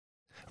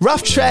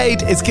Rough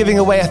Trade is giving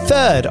away a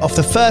third of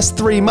the first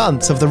 3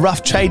 months of the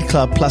Rough Trade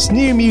Club plus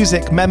new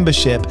music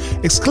membership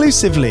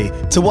exclusively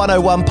to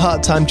 101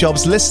 Part-Time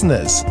Jobs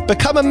listeners.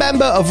 Become a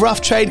member of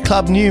Rough Trade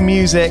Club New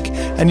Music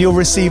and you'll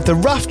receive the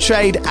Rough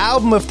Trade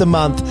Album of the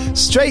Month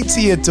straight to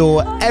your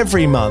door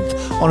every month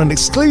on an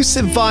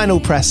exclusive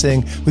vinyl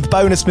pressing with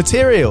bonus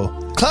material.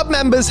 Club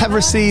members have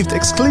received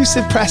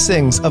exclusive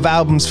pressings of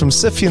albums from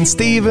Sufjan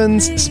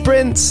Stevens,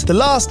 Sprints, The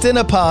Last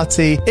Dinner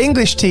Party,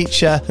 English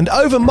Teacher, and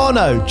Over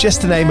Mono,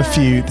 just to name a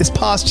few, this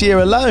past year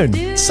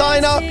alone.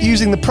 Sign up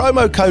using the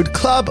promo code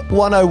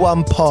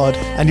CLUB101POD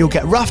and you'll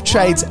get Rough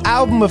Trade's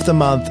Album of the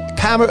Month,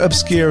 Camera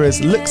Obscura's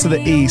Look to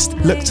the East,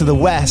 Look to the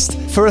West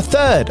for a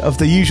third of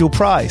the usual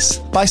price.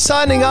 By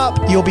signing up,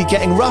 you'll be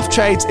getting Rough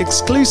Trade's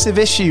exclusive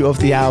issue of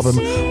the album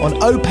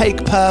on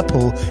opaque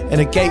purple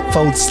in a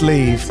gatefold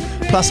sleeve,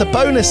 plus a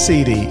bonus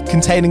CD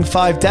containing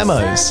 5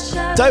 demos.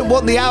 Don't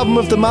want the album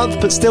of the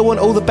month but still want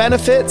all the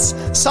benefits?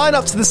 Sign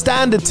up to the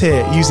standard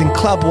tier using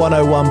Club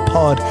 101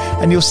 Pod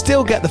and you'll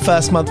still get the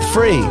first month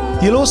free.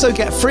 You'll also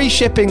get free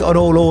shipping on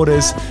all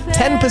orders,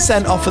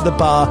 10% off at the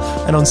bar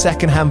and on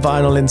secondhand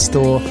vinyl in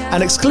store,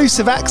 and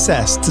exclusive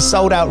access to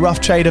sold out Rough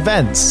Trade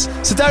events.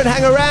 So don't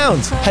hang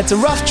around. Head to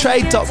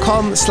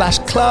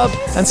roughtrade.com/club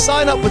and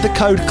sign up with the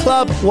code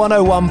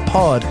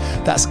CLUB101POD.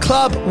 That's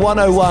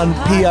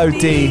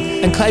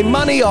CLUB101POD and claim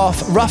money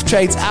off Rough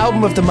Trade's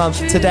Album of the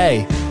Month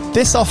today.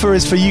 This offer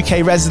is for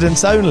UK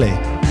residents only.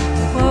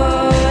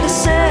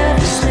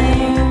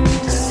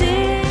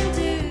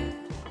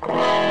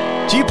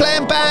 Do you play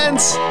in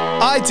bands?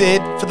 I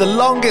did for the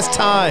longest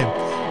time.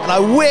 And I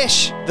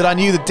wish that I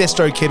knew that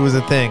DistroKid was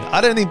a thing.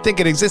 I don't even think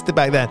it existed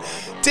back then.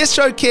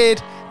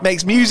 DistroKid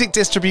makes music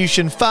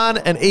distribution fun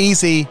and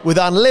easy with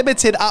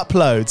unlimited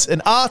uploads, and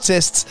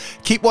artists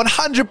keep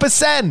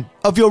 100%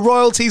 of your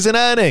royalties and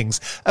earnings.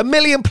 1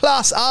 million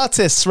plus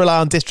artists rely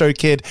on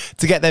DistroKid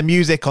to get their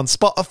music on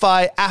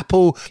Spotify,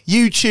 Apple,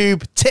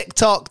 YouTube,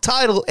 TikTok,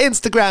 Tidal,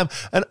 Instagram,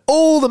 and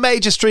all the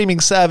major streaming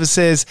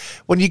services.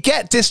 When you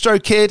get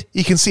DistroKid,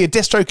 you can see a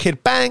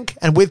DistroKid bank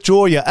and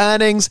withdraw your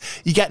earnings.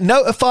 You get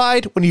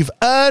notified when you've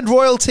earned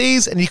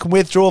royalties and you can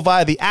withdraw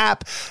via the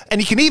app. And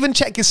you can even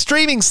check your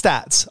streaming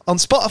stats on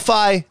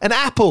Spotify and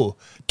Apple.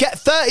 Get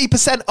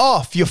 30%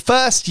 off your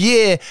first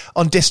year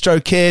on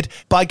DistroKid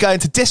by going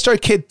to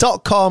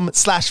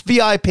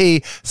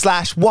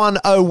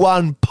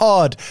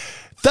distrokid.com/VIP/101pod.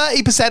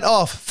 30%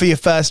 off for your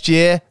first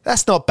year.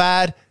 That's not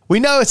bad.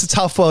 We know it's a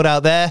tough world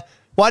out there.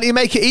 Why don't you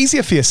make it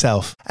easier for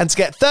yourself? And to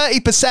get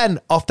 30%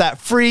 off that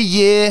free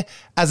year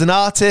as an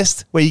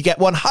artist, where you get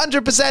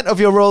 100% of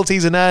your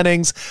royalties and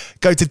earnings,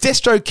 go to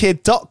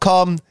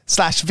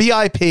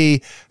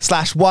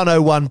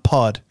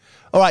distrokid.com/VIP/101pod.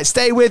 All right,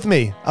 stay with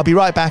me. I'll be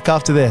right back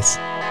after this.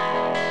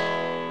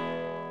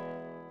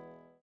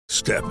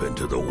 Step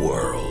into the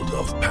world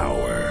of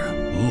power,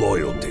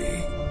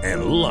 loyalty,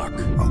 and luck.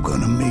 I'm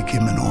gonna make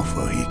him an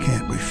offer he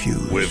can't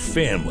refuse. With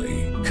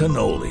family,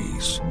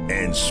 cannolis,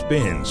 and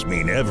spins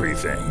mean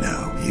everything.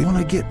 Now, you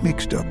wanna get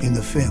mixed up in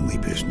the family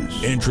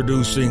business.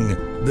 Introducing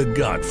The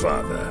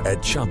Godfather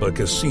at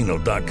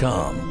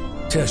ChumbaCasino.com.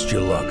 Test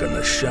your luck in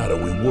the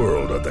shadowy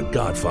world of The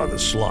Godfather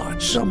slot.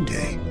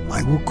 Someday,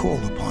 I will call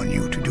upon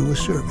you to do a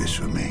service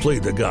for me. Play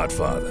The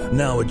Godfather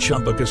now at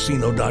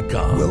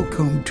ChumbaCasino.com.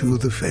 Welcome to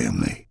the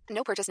family.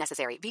 No purchase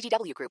necessary.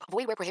 VGW Group.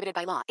 Void where prohibited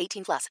by law.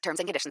 18 plus. Terms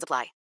and conditions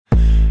apply.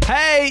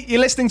 Hey,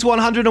 you're listening to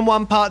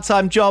 101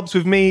 Part-Time Jobs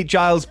with me,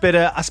 Giles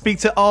Bitter. I speak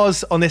to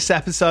Oz on this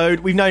episode.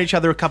 We've known each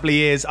other a couple of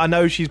years. I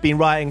know she's been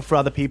writing for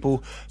other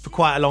people for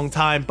quite a long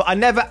time, but I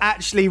never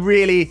actually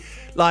really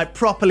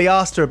properly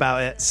asked her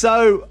about it.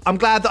 So I'm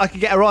glad that I could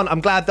get her on.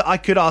 I'm glad that I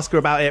could ask her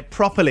about it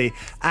properly.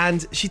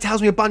 And she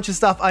tells me a bunch of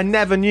stuff I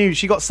never knew.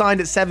 She got signed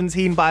at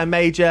 17 by a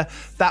major.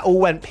 That all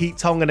went Pete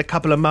Tong in a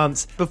couple of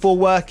months before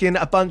working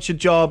a bunch of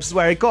jobs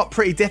where it got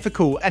pretty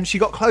difficult, and she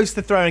got close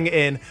to throwing it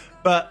in.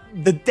 But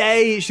the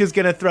day she was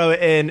going to throw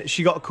it in,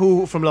 she got a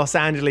call from Los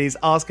Angeles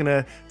asking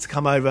her to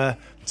come over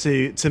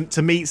to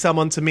meet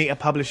someone, to meet a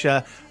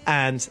publisher,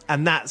 and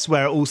that's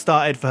where it all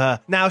started for her.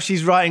 Now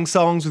she's writing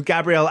songs with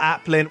Gabrielle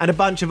Aplin and a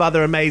bunch of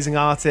other amazing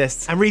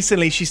artists, and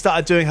recently she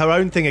started doing her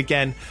own thing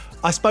again.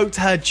 I spoke to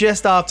her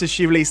just after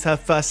she released her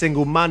first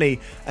single, Money,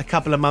 a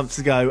couple of months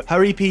ago.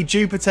 Her EP,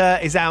 Jupiter,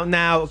 is out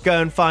now. Go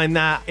and find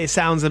that. It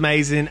sounds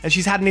amazing. And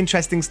she's had an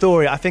interesting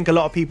story. I think a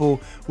lot of people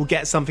will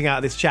get something out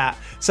of this chat.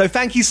 So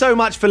thank you so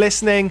much for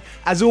listening.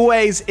 As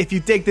always, if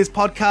you dig this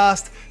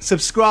podcast,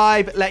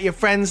 subscribe, let your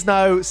friends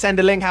know, send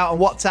a link out on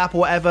WhatsApp or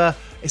whatever.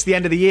 It's the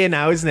end of the year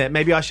now, isn't it?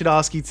 Maybe I should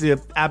ask you to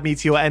add me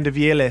to your end of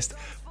year list.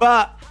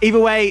 But either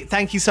way,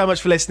 thank you so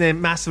much for listening.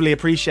 Massively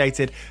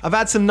appreciated. I've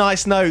had some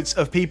nice notes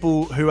of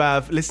people who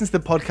have listened to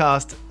the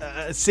podcast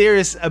a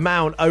serious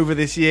amount over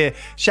this year.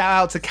 Shout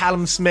out to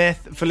Callum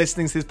Smith for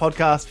listening to this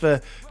podcast for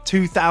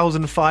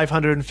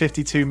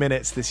 2,552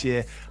 minutes this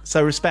year.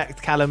 So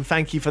respect, Callum.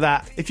 Thank you for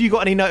that. If you got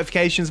any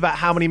notifications about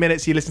how many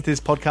minutes you listen to this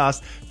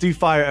podcast, do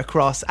fire it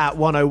across at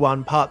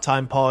 101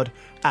 Part-Time Pod,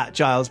 at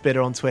Giles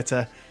Bitter on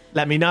Twitter.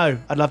 Let me know.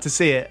 I'd love to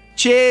see it.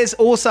 Cheers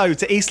also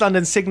to East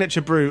London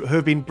Signature Brew, who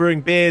have been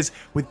brewing beers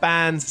with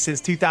bands since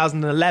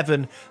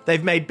 2011.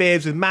 They've made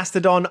beers with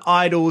Mastodon,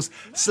 Idols,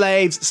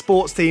 Slaves,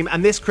 Sports Team,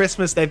 and this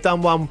Christmas they've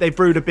done one. They've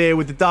brewed a beer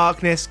with The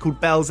Darkness called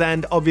Bell's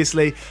End,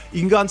 obviously. You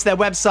can go onto their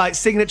website,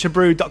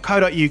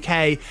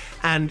 signaturebrew.co.uk,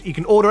 and you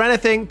can order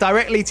anything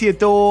directly to your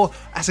door.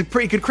 That's a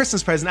pretty good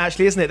Christmas present,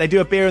 actually, isn't it? They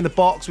do a beer in the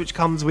box, which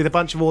comes with a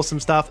bunch of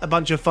awesome stuff, a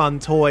bunch of fun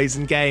toys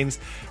and games.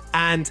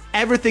 And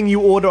everything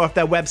you order off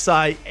their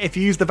website, if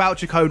you use the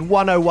voucher code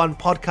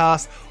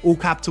 101podcast, all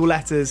capital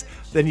letters,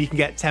 then you can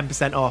get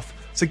 10% off.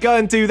 So go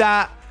and do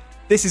that.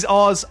 This is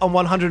Oz on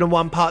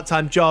 101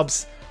 Part-Time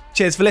Jobs.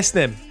 Cheers for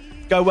listening.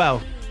 Go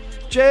well.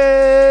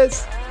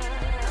 Cheers.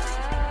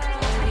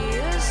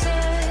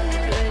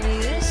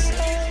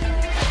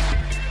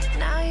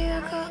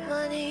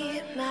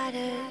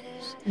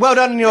 Well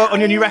done on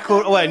your new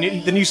record,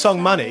 the new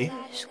song Money.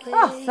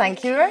 Oh,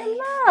 thank you very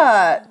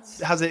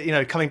much. How's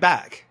it, coming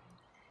back?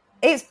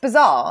 It's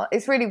bizarre.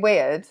 It's really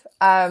weird.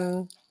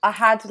 I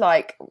had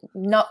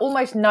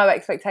almost no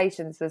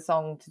expectations for the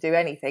song to do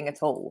anything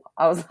at all.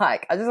 I was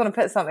like, I just want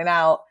to put something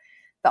out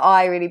that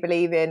I really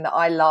believe in, that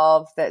I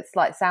love, that's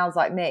sounds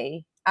like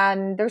me.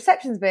 And the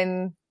reception's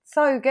been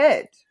so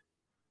good.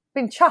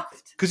 Been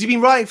chuffed. Because you've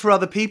been writing for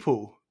other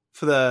people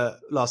for the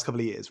last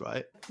couple of years,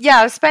 right? Yeah,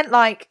 I've spent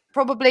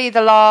probably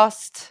the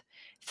last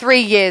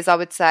 3 years, I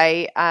would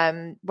say,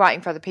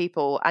 writing for other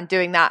people and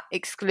doing that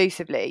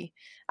exclusively,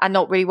 and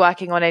not really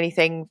working on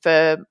anything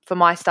for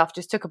my stuff.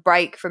 Just took a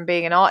break from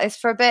being an artist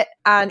for a bit,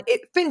 and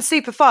it's been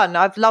super fun.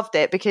 I've loved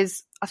it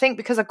because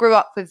I grew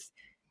up with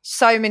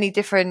so many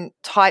different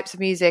types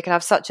of music and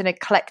have such an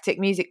eclectic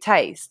music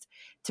taste,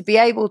 to be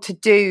able to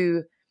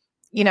do,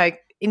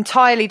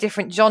 entirely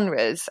different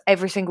genres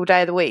every single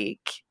day of the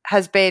week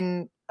has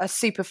been a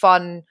super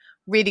fun,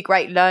 really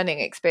great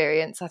learning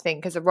experience. I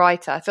think as a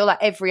writer, I feel like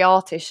every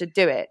artist should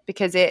do it,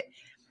 because it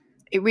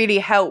really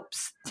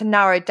helps to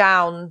narrow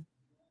down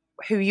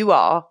who you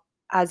are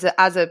as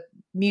a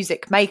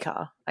music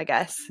maker, I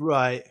guess.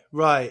 Right.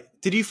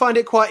 Did you find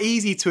it quite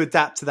easy to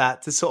adapt to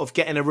that, to sort of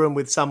get in a room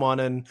with someone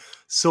and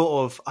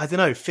sort of, I don't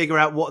know, figure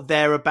out what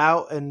they're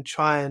about and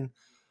try and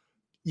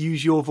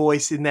use your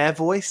voice in their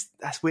voice?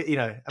 That's weird,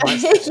 Yeah.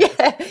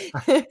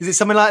 Is it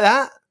something like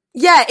that?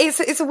 Yeah, it's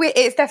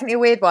definitely a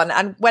weird one.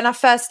 And when I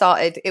first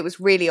started, it was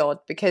really odd,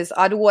 because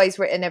I'd always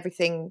written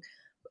everything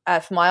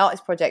for my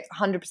artist project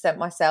 100%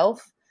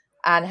 myself,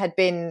 and had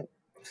been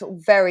sort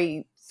of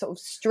very sort of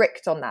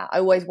strict on that. I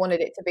always wanted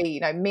it to be,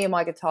 me and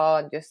my guitar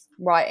and just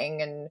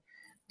writing and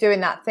doing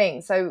that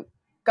thing. So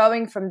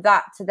going from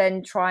that to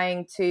then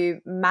trying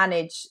to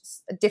manage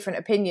different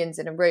opinions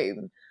in a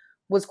room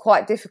was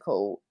quite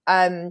difficult.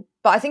 But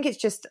I think it's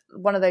just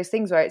one of those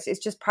things where it's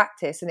just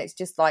practice, and it's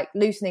just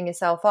loosening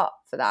yourself up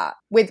for that.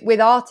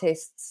 With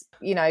artists,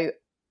 I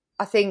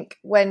think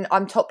when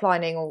I'm top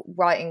lining or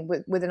writing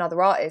with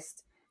another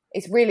artist,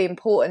 it's really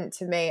important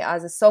to me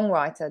as a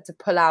songwriter to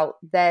pull out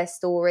their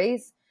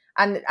stories.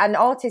 And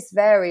artists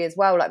vary as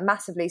well,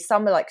 massively.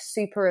 Some are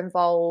super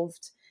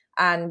involved,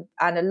 and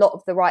a lot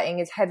of the writing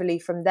is heavily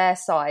from their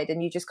side,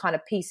 and you just kind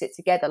of piece it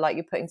together like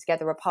you're putting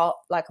together a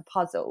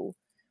puzzle.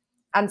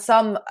 And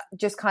some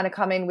just kind of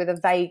come in with a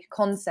vague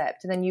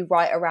concept, and then you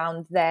write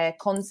around their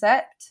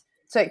concept.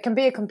 So it can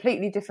be a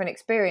completely different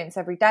experience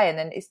every day. And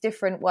then it's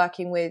different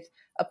working with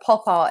a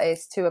pop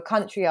artist to a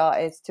country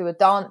artist to a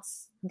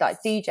dance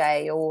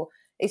DJ, or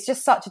it's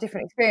just such a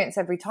different experience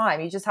every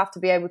time. You just have to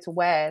be able to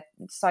wear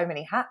so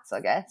many hats,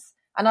 I guess.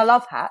 And I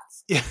love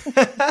hats. Yeah.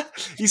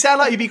 You sound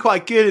like you'd be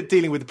quite good at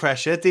dealing with the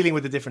pressure, dealing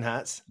with the different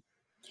hats.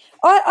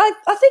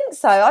 I think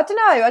so. I don't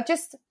know.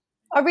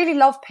 I really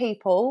love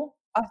people.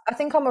 I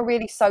think I'm a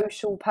really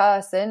social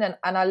person,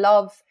 and I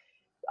love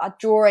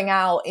drawing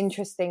out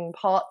interesting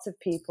parts of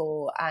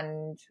people.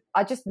 And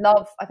I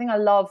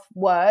love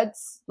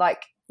words.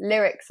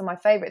 Lyrics are my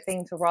favorite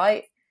thing to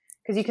write,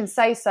 because you can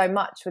say so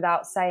much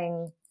without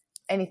saying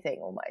anything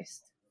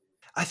almost.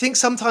 I think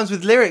sometimes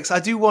with lyrics, I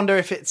do wonder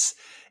if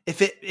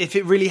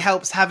it really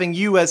helps having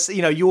you as,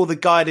 you're the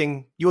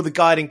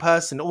guiding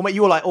person, or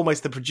you're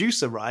almost the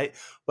producer, right?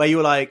 Where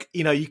you're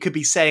you could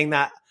be saying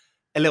that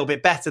a little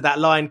bit better. That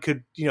line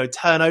could,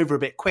 turn over a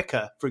bit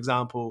quicker, for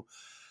example.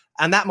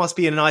 And that must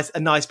be a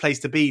nice place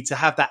to be, to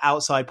have that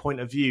outside point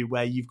of view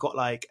where you've got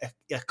a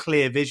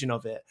clear vision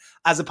of it,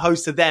 as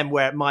opposed to them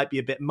where it might be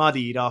a bit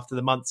muddied after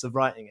the months of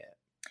writing it.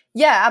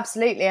 Yeah,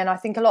 absolutely. And I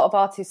think a lot of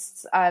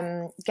artists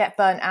get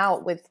burnt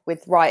out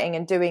with writing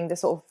and doing the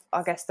sort of,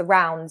 I guess, the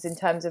rounds in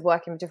terms of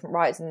working with different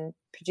writers and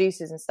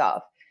producers and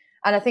stuff.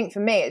 And I think for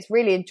me, it's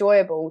really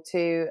enjoyable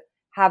to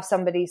have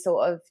somebody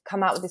sort of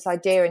come out with this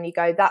idea, and you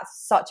go, that's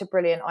such a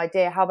brilliant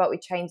idea. How about we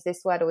change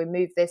this word, or we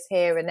move this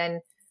here, and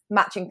then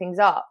matching things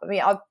up. I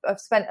mean, I've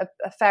spent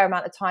a fair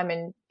amount of time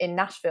in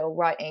Nashville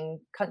writing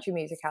country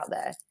music out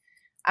there.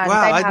 And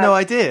wow, I had no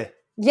idea.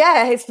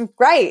 Yeah, it's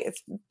great.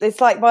 It's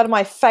one of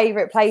my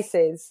favorite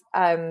places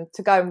to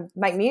go and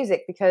make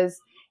music,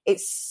 because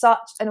it's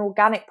such an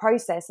organic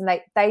process, and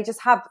they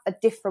just have a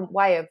different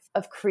way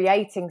of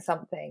creating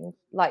something.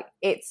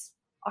 It's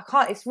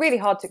it's really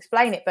hard to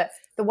explain it, but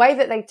the way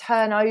that they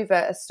turn over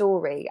a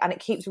story and it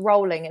keeps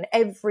rolling and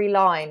every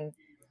line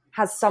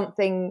has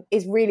something,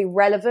 is really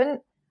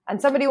relevant. And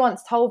somebody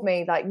once told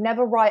me, like,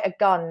 never write a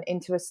gun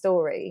into a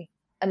story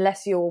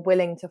unless you're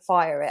willing to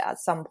fire it at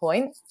some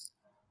point.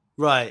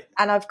 Right.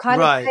 And I've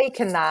kind of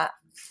taken that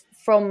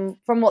from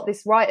what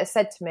this writer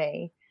said to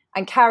me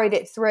and carried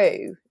it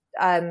through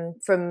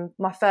from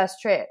my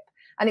first trip.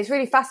 And it's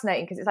really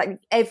fascinating because it's like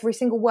every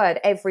single word,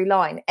 every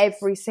line,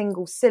 every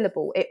single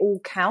syllable, it all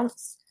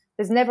counts.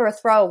 There's never a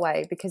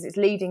throwaway because it's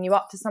leading you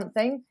up to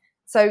something.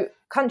 So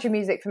country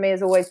music for me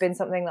has always been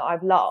something that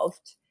I've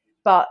loved,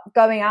 but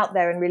going out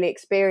there and really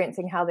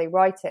experiencing how they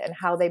write it and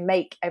how they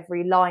make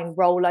every line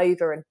roll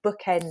over and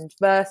bookend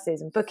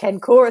verses and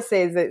bookend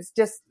choruses, it's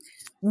just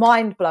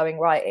mind-blowing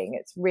writing.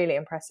 It's really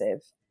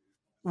impressive.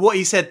 What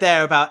you said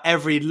there about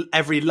every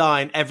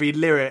line, every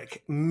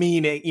lyric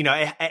meaning, you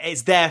know,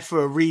 it's there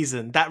for a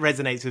reason. That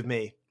resonates with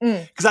me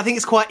because I think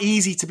it's quite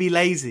easy to be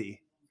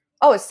lazy.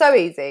 Oh, it's so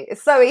easy.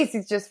 It's so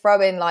easy to just throw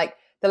in like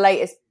the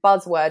latest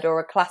buzzword or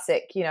a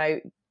classic, you know,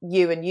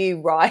 you and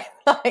you rhyme,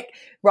 like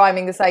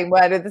rhyming the same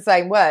word with the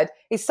same word.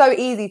 It's so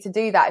easy to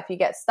do that if you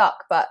get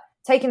stuck, but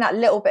taking that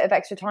little bit of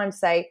extra time to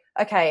say,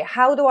 okay,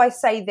 how do I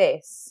say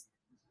this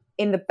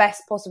in the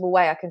best possible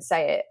way I can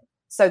say it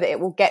so that it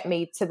will get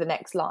me to the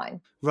next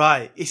line?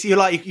 Right.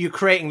 You're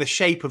creating the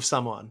shape of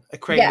someone,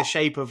 creating the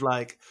shape of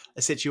like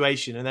a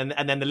situation,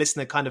 and then the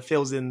listener kind of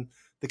fills in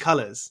the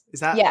colours.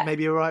 Is that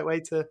maybe a right way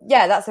to?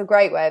 Yeah, that's a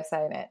great way of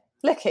saying it.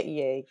 Look at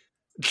you.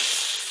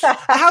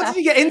 How did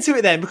you get into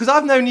it then? Because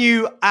I've known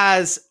you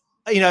as,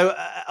 you know,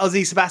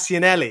 Ozzy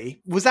Sebastianelli.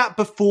 Was that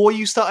before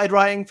you started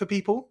writing for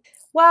people?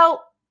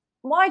 Well,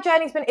 my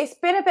journey's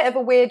been a bit of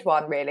a weird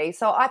one, really.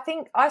 So I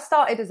think I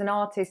started as an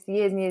artist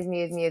years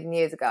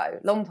ago,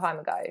 long time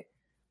ago,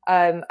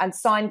 and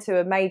signed to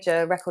a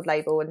major record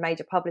label and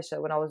major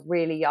publisher when I was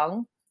really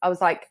young. I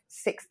was like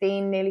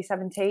 16, nearly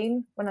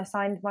 17 when I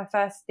signed my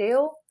first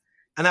deal.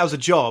 And that was a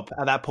job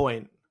at that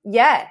point?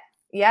 Yeah.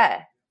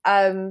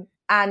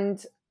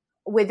 And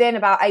within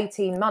about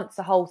 18 months,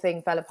 the whole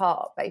thing fell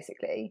apart,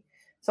 basically.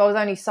 So I was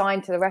only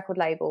signed to the record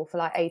label for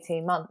like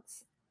 18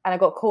 months. And I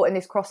got caught in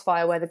this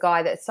crossfire where the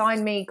guy that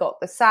signed me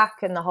got the sack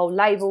and the whole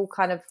label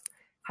kind of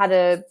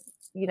had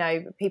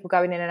people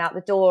going in and out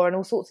the door and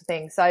all sorts of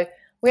things. So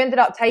we ended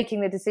up taking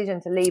the decision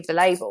to leave the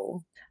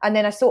label. And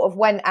then I sort of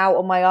went out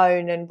on my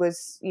own and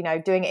was, you know,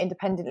 doing it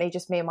independently,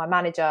 just me and my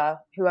manager,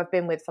 who I've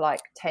been with for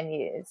like 10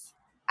 years.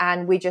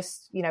 And we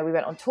just, you know, we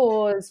went on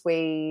tours,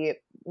 we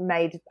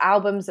made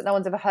albums that no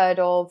one's ever heard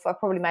of. I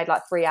probably made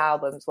like 3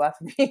 albums worth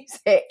of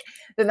music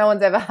that no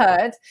one's ever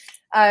heard.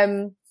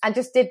 And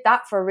just did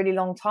that for a really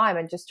long time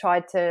and just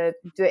tried to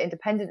do it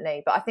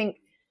independently. But I think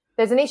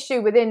there's an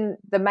issue within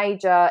the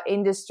major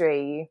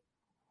industry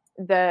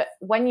that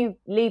when you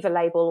leave a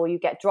label or you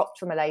get dropped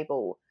from a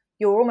label,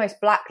 you're almost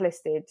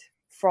blacklisted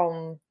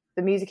from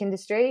the music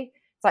industry.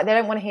 It's like they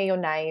don't want to hear your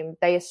name.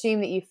 They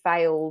assume that you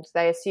failed.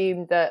 They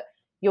assume that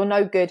you're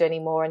no good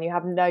anymore and you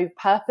have no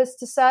purpose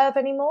to serve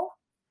anymore.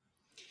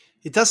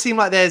 It does seem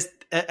like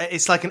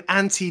it's like an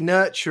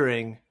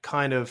anti-nurturing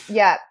kind of.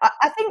 Yeah,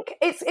 I think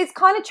it's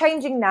kind of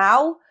changing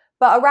now,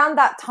 but around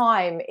that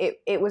time,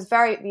 it was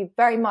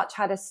very much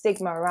had a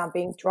stigma around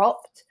being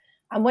dropped.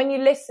 And when you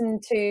listen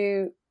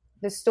to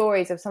the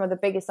stories of some of the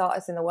biggest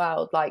artists in the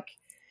world, like,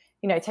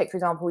 you know, take for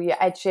example your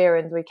Ed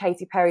Sheeran's or your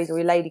Katy Perry's or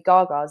your Lady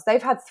Gaga's,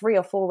 they've had 3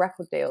 or 4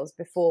 record deals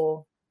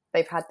before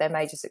they've had their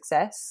major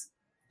success.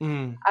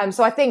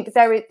 So I think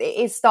it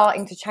is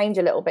starting to change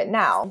a little bit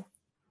now,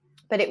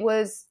 but it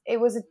was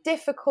a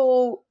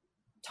difficult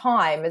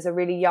time as a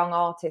really young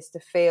artist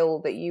to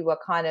feel that you were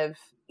kind of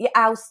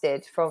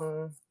ousted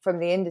from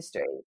the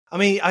industry. I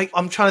mean,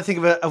 I'm trying to think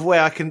of a way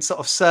I can sort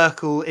of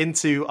circle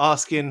into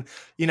asking,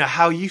 you know,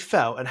 how you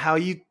felt and how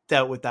you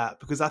dealt with that,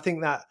 because I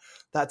think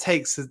that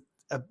takes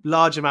a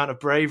large amount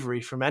of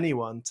bravery from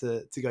anyone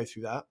to go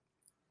through that.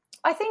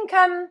 I think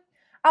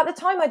at the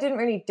time I didn't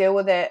really deal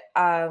with it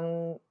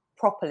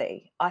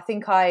properly. I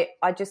think I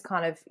just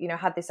kind of, you know,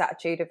 had this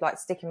attitude of like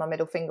sticking my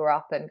middle finger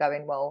up and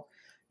going, well,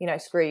 you know,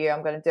 screw you,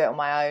 I'm going to do it on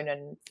my own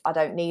and I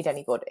don't need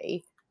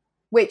anybody.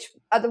 Which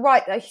at the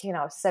right, you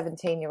know,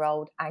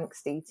 17-year-old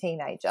angsty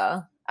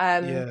teenager.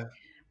 Yeah.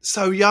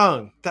 So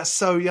young. That's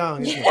so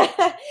young, isn't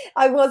it?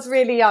 I was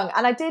really young.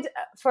 And I did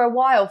for a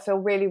while feel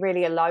really,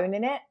 really alone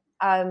in it.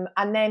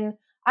 And then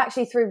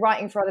actually through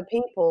writing for other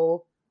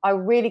people, I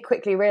really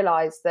quickly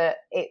realised that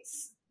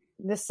it's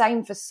the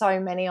same for so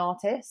many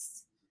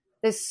artists.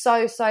 There's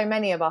so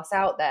many of us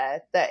out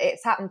there that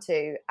it's happened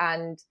to.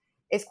 And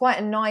it's quite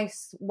a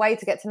nice way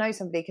to get to know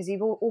somebody because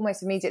you've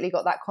almost immediately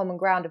got that common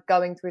ground of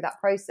going through that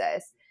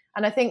process.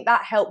 And I think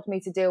that helped me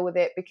to deal with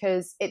it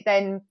because it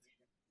then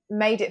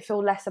made it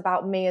feel less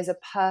about me as a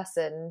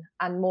person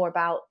and more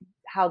about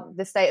how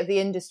the state of the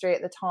industry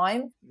at the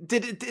time.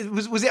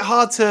 Was it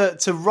hard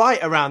to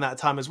write around that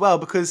time as well?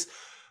 Because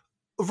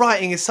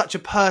writing is such a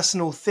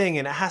personal thing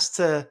and it has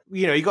to,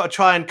 you know, you got to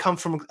try and come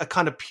from a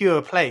kind of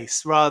pure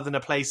place rather than a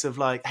place of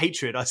like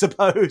hatred, I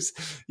suppose.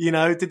 You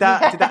know, did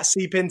that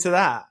seep into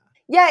that?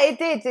 Yeah, it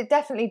did. It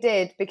definitely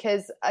did.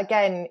 Because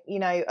again, you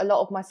know, a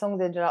lot of my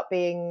songs ended up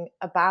being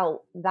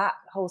about that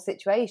whole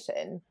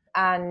situation,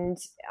 and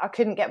I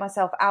couldn't get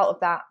myself out of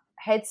that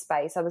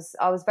headspace.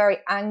 I was very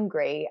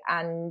angry,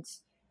 and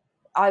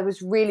I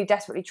was really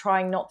desperately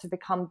trying not to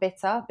become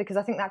bitter, because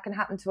I think that can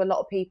happen to a lot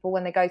of people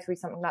when they go through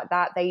something like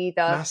that. They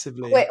either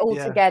Massively, quit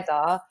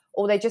altogether,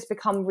 or they just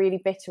become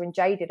really bitter and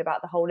jaded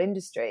about the whole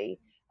industry.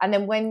 And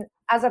then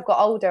as I've got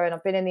older and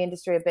I've been in the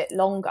industry a bit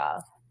longer,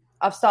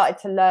 I've started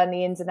to learn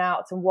the ins and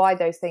outs and why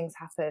those things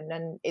happen.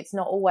 And it's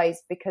not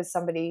always because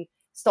somebody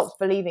stops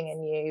believing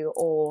in you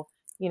or,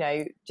 you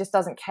know, just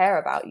doesn't care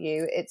about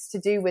you. It's to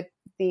do with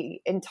the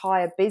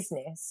entire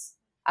business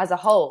as a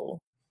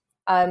whole.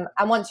 And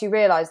once you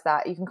realize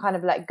that, you can kind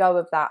of let go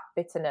of that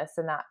bitterness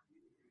and that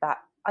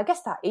I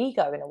guess that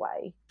ego in a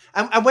way.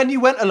 And when you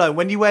went alone,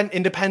 when you went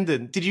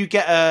independent, did you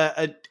get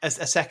a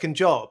second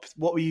job?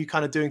 What were you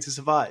kind of doing to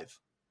survive?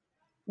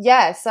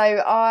 Yeah, so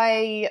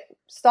I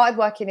started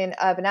working in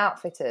Urban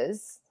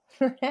Outfitters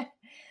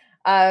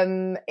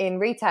in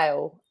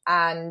retail,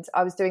 and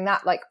I was doing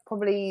that like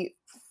probably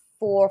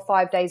 4 or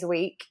 5 days a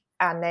week.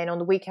 And then on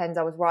the weekends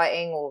I was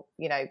writing, or,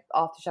 you know,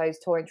 after shows,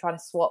 touring, trying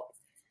to swap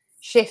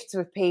shifts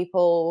with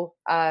people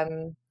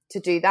to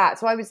do that.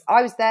 So I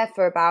was there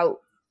for about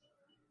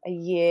a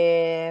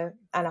year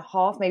and a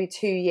half, maybe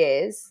 2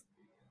 years,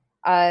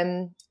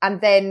 and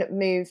then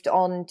moved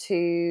on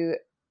to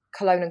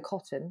Cologne and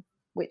Cotton,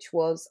 which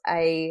was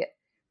a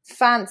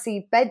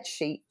fancy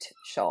bedsheet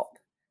shop.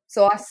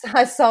 So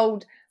I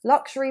sold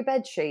luxury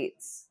bed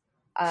sheets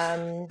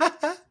Nice.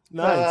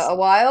 for a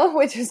while,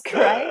 which was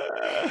great.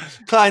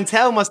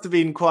 Clientele must have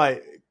been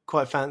quite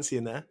fancy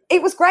in there.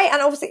 It was great,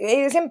 and obviously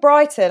it was in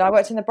Brighton. I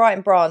worked in the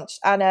Brighton branch,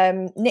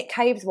 and Nick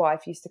Cave's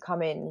wife used to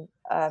come in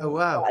Oh,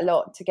 wow. quite a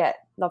lot to get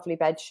lovely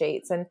bed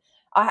sheets. And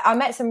I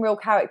met some real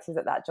characters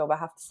at that job, I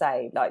have to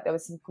say. Like, there were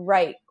some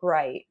great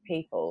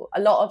people.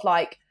 A lot of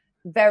like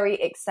very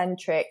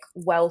eccentric,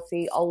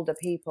 wealthy, older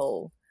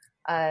people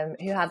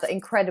who had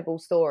incredible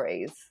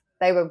stories.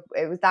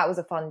 That was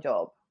a fun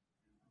job.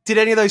 Did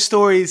any of those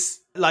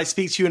stories like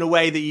speak to you in a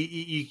way that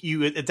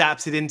you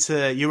adapted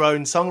into your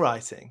own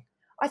songwriting?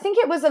 I think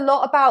it was a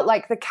lot about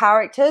like the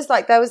characters.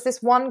 Like, there was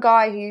this one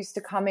guy who used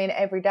to come in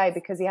every day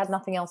because he had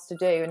nothing else to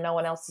do and no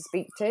one else to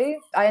speak to.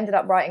 I ended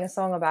up writing a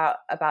song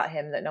about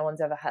him that no one's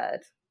ever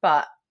heard,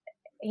 but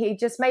he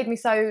just made me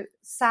so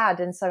sad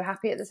and so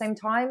happy at the same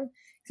time.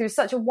 He was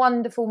such a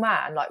wonderful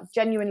man, like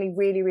genuinely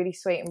really, really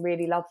sweet and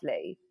really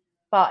lovely,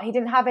 but he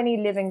didn't have any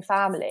living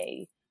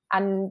family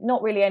and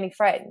not really any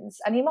friends.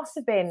 And he must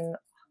have been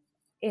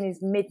in his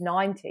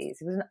mid-90s.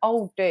 He was an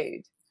old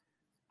dude.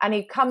 And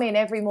he'd come in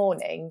every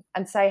morning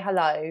and say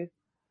hello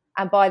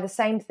and buy the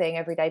same thing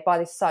every day, buy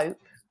this soap,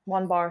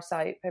 1 bar of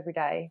soap every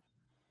day.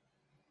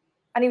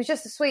 And he was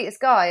just the sweetest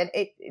guy.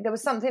 And there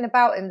was something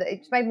about him that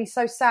it made me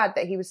so sad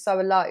that he was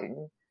so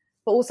alone,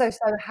 but also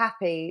so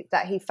happy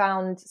that he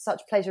found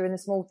such pleasure in the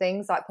small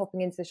things, like popping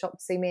into the shop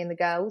to see me and the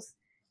girls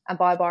and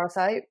buy a bar of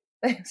soap.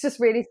 It's just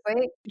really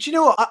sweet. Do you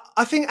know what?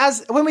 I think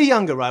when we're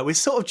younger, right, we're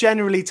sort of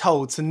generally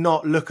told to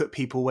not look at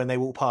people when they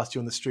walk past you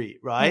on the street,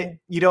 right? Mm.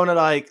 You don't want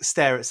to like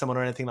stare at someone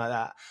or anything like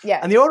that. Yeah.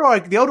 And the older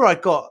I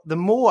got, the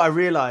more I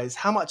realized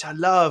how much I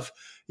love,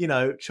 you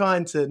know,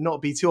 trying to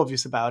not be too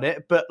obvious about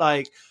it, but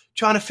like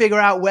trying to figure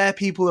out where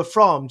people are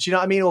from. Do you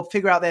know what I mean? Or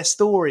figure out their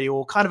story,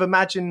 or kind of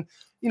imagine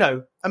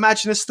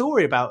a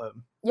story about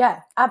them. Yeah,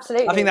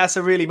 absolutely. I think that's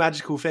a really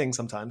magical thing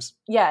sometimes.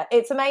 Yeah,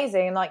 it's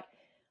amazing. And like,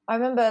 I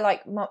remember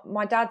like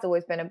my dad's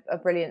always been a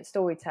brilliant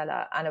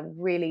storyteller and a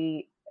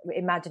really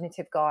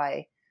imaginative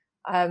guy.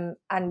 And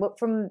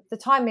from the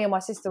time me and my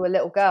sister were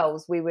little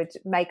girls, we would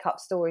make up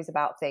stories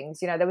about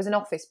things. You know, there was an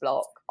office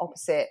block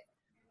opposite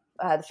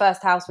the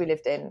first house we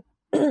lived in.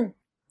 And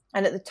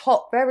at the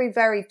top, very,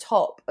 very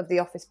top of the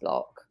office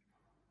block,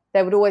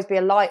 there would always be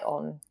a light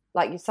on,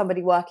 like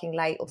somebody working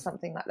late or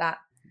something like that.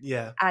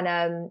 Yeah.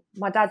 And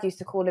my dad used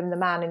to call him the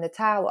man in the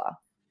tower.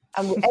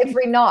 And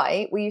every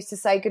night we used to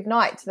say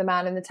goodnight to the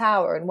man in the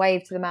tower and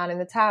wave to the man in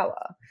the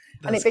tower.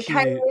 And it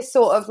became cute. This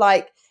sort of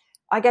like,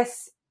 I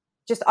guess,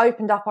 just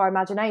opened up our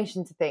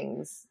imagination to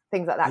things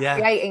like that, yeah.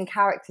 Creating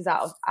characters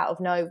out of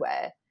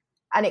nowhere.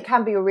 And it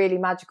can be a really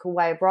magical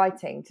way of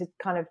writing, to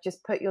kind of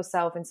just put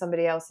yourself in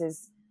somebody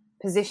else's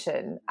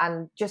position,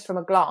 and just from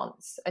a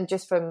glance and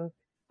just from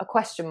a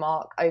question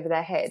mark over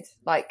their head,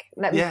 like,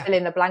 let me fill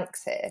in the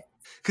blanks here.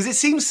 Because it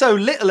seems so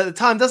little at the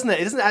time, doesn't it?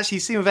 It doesn't actually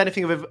seem of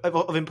anything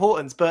of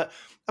importance. But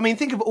I mean,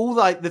 think of all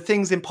like the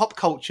things in pop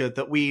culture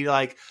that we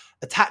like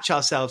attach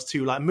ourselves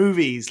to, like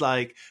movies,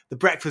 like The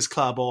Breakfast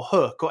Club or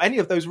Hook, or any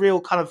of those real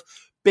kind of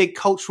big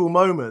cultural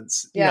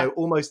moments, you know,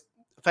 almost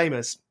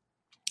famous.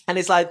 And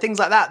it's like things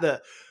like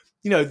that,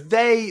 you know,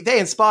 they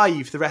inspire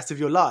you for the rest of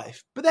your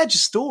life, but they're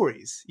just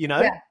stories, you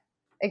know? Yeah,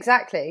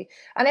 exactly.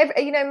 And,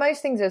 you know,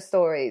 most things are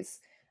stories.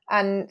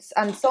 And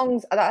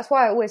songs, that's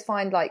why I always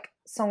find like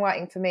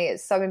songwriting for me,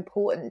 it's so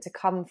important to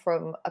come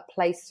from a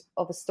place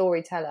of a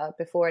storyteller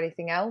before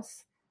anything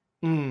else.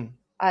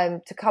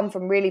 To come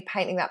from really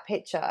painting that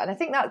picture. And I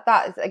think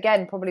that is,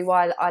 again, probably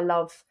why I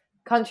love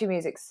country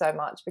music so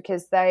much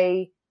because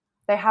they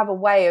have a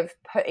way of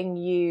putting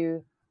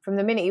you, from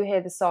the minute you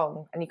hear the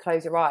song and you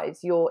close your eyes,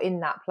 you're in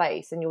that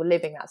place and you're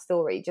living that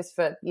story just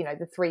for, you know,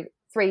 the three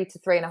to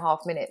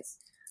 3.5 minutes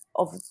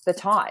of the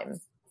time.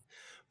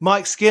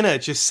 Mike Skinner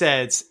just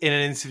said in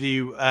an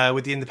interview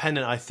with The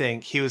Independent, I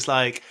think, he was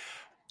like,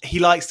 he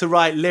likes to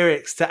write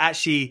lyrics that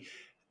actually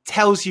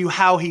tells you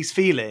how he's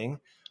feeling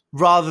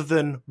rather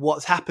than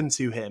what's happened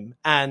to him.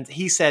 And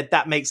he said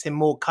that makes him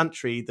more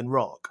country than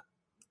rock.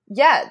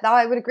 Yeah,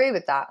 I would agree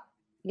with that.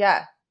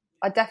 Yeah,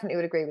 I definitely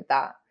would agree with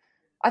that.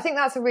 I think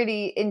that's a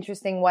really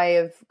interesting way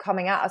of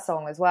coming at a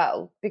song as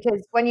well,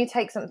 because when you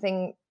take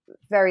something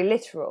very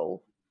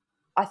literal,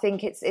 I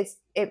think it's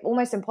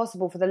almost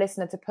impossible for the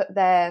listener to put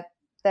their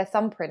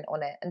thumbprint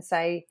on it and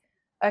say,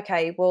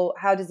 okay, well,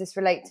 how does this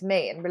relate to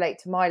me and relate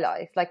to my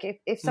life? Like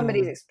if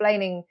somebody's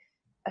explaining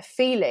a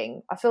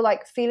feeling, I feel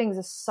like feelings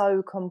are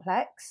so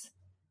complex.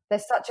 They're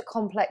such a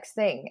complex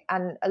thing.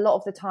 And a lot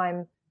of the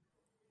time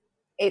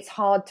it's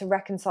hard to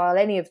reconcile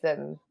any of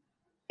them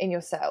in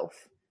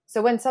yourself.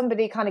 So when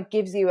somebody kind of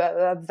gives you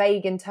a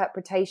vague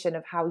interpretation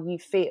of how you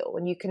feel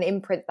and you can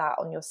imprint that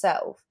on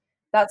yourself,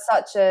 that's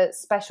such a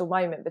special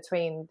moment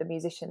between the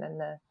musician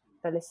and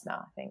the listener,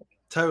 I think.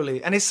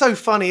 Totally. And it's so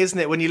funny, isn't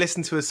it, when you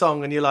listen to a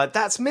song and you're like,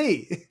 that's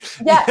me.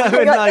 Yeah,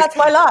 you know, like, that's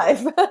my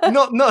life.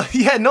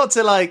 not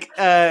to like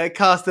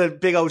cast a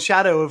big old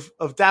shadow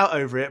of doubt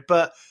over it,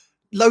 but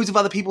loads of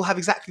other people have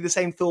exactly the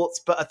same thoughts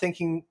but are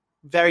thinking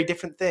very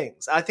different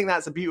things. I think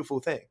that's a beautiful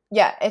thing.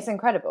 Yeah, it's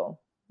incredible.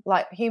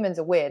 Like, humans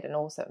are weird and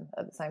awesome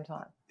at the same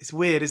time. It's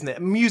weird, isn't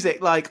it?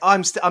 Music, like,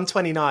 I'm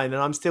 29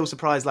 and I'm still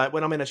surprised, like,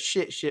 when I'm in a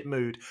shit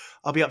mood,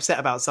 I'll be upset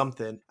about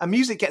something and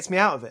music gets me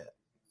out of it.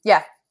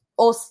 Yeah.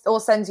 Or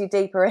sends you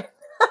deeper in.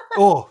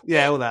 Oh,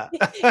 yeah, all that.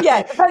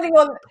 Yeah, depending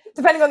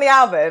on the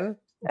album.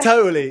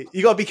 Totally.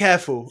 You got to be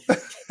careful.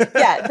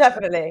 Yeah,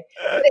 definitely.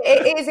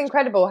 It is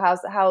incredible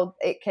how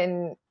it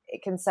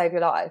can save your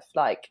life.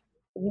 Like,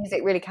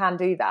 music really can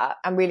do that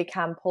and really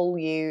can pull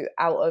you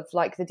out of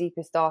like the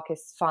deepest,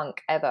 darkest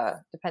funk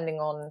ever, depending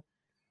on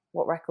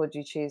what record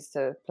you choose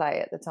to play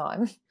at the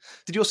time.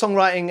 Did your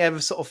songwriting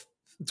ever sort of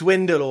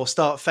dwindle or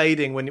start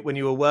fading when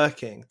you were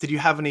working? Did you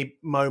have any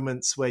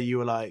moments where you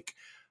were like,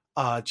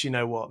 do you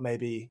know what,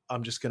 maybe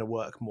I'm just going to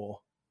work more?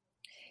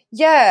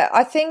 Yeah,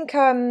 I think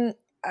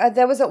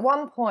there was at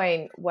one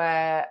point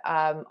where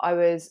I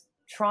was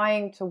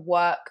trying to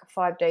work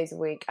 5 days a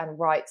week and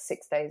write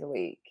 6 days a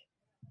week.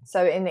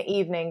 So in the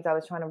evenings, I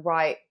was trying to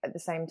write at the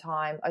same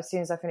time. As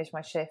soon as I finished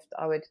my shift,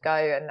 I would go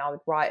and I would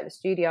write at the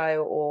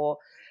studio or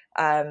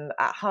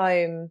at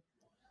home.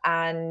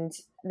 And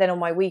then on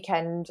my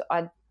weekend,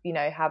 I'd,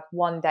 have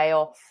one day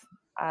off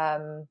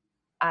and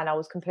I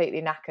was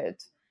completely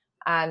knackered.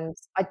 And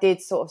I did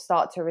sort of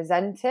start to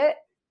resent it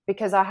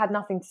because I had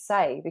nothing to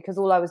say, because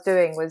all I was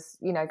doing was,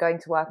 going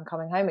to work and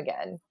coming home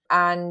again.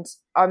 And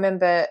I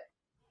remember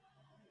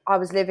I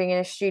was living in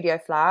a studio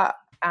flat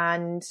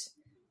and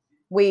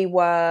we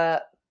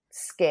were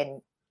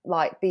skint,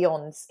 like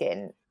beyond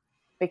skint,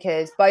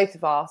 because both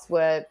of us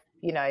were,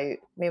 me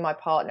and my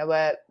partner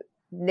were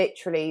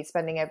literally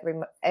spending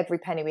every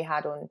penny we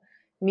had on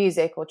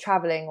music or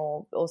traveling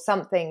or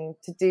something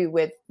to do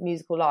with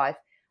musical life.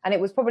 And it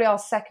was probably our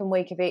second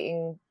week of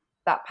eating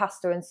that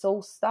pasta and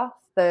sauce stuff,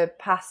 the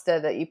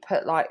pasta that you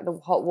put like the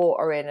hot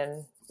water in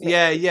and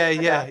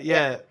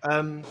Yeah.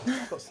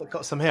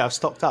 Got some here. I've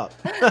stocked up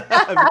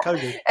over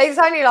COVID. It's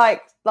only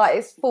like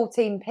it's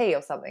 14p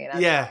or something.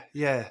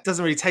 Yeah.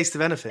 Doesn't really taste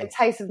of anything. It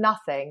tastes of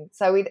nothing.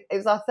 So it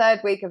was our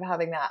third week of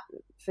having that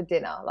for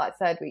dinner, like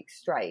third week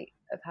straight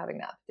of having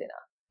that for dinner.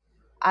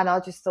 And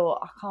I just thought,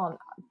 I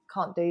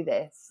can't do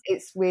this.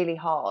 It's really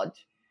hard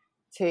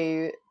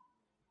to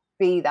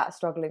be that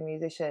struggling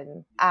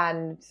musician.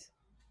 And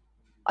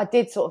I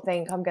did sort of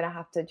think I'm going to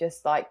have to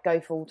just like go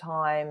full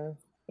time,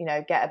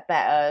 get a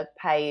better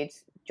paid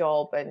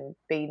job and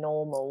be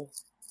normal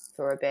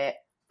for a bit.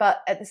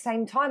 But at the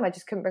same time, I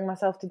just couldn't bring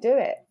myself to do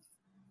it.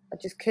 I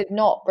just could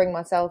not bring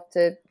myself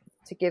to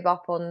give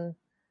up on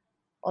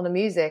the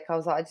music. I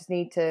was like, I just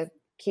need to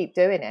keep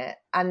doing it.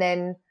 And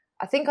then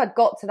I think I'd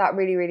got to that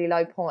really, really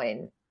low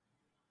point,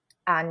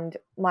 and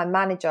my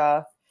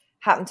manager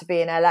happened to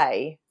be in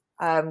LA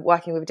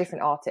working with a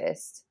different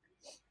artist.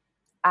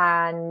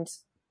 And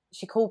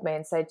she called me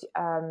and said,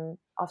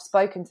 I've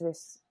spoken to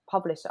this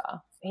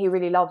publisher. He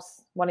really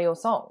loves one of your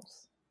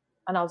songs.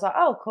 And I was like,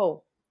 oh,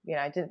 cool.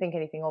 Didn't think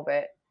anything of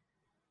it.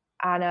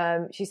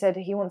 And she said,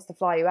 he wants to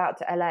fly you out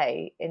to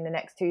LA in the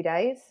next 2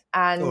 days.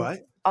 And all right.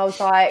 I was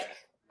like,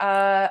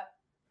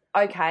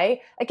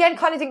 okay. Again,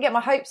 kind of didn't get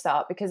my hopes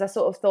up because I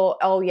sort of thought,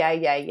 oh, yeah,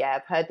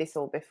 I've heard this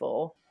all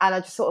before. And I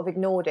just sort of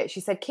ignored it. She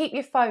said, keep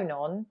your phone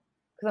on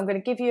because I'm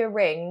going to give you a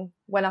ring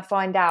when I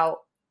find out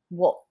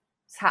what's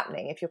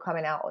happening, if you're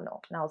coming out or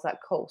not. And I was like,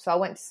 cool. So I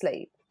went to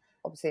sleep,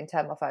 obviously, and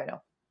turned my phone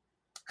off.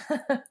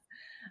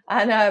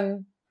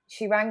 And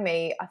she rang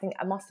me, I think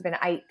it must have been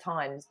 8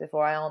 times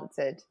before I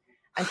answered.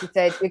 And she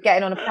said, you're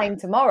getting on a plane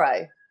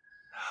tomorrow.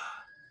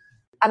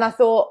 And I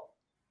thought,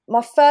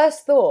 my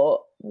first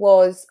thought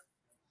was,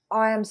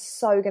 I am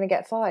so going to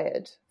get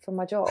fired from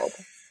my job.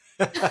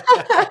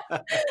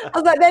 I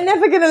was like, they're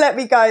never going to let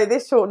me go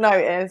this short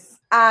notice.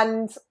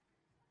 And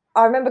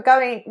I remember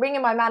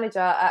ringing my manager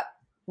at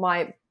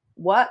my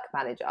work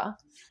manager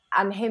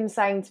and him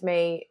saying to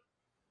me,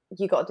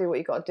 you got to do what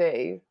you got to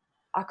do.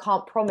 I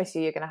can't promise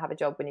you're going to have a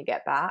job when you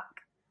get back,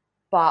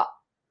 but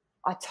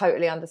I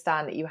totally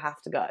understand that you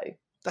have to go.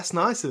 That's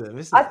nice of him,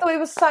 isn't it? I thought it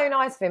was so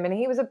nice of him. And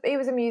he was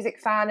a music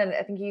fan, and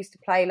I think he used to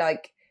play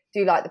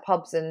do the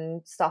pubs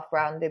and stuff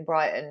around in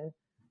Brighton.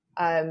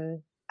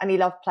 And he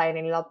loved playing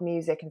and he loved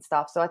music and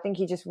stuff. So I think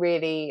he just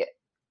really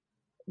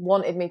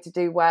wanted me to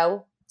do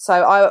well.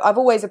 So I've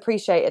always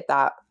appreciated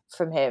that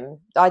from him.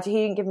 He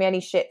didn't give me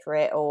any shit for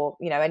it or,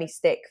 any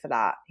stick for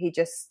that. He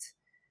just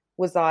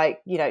was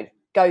like,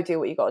 go do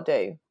what you got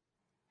to do.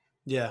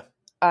 Yeah.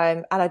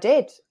 And I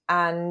did.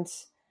 And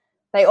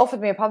they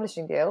offered me a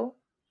publishing deal.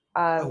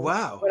 Oh,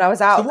 wow. When I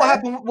was out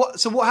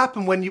So what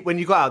happened when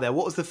you got out there?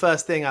 What was the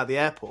first thing out the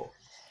airport?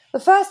 The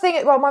first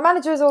thing, my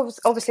manager was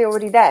obviously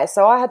already there,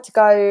 so I had to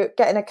go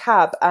get in a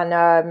cab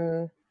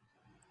and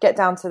get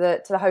down to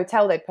the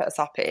hotel they'd put us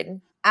up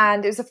in.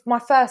 And it was my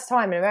first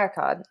time in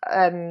America.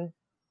 I think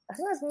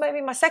it was maybe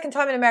my second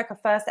time in America,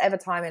 first ever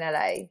time in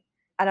LA.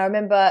 And I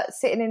remember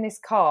sitting in this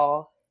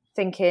car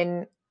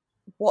thinking,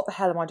 what the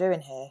hell am I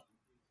doing here?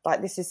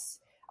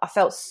 I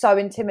felt so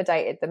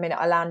intimidated the minute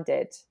I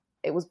landed.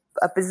 It was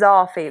a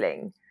bizarre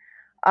feeling.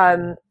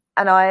 And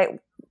I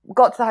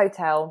got to the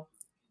hotel.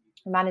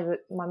 My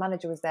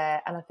manager was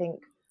there, and I think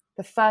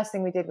the first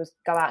thing we did was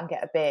go out and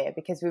get a beer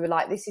because we were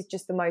like, this is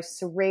just the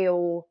most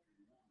surreal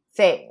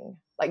thing.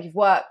 Like, you've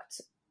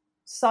worked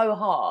so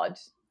hard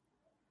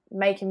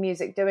making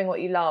music, doing what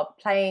you love,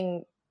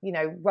 playing,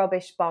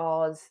 rubbish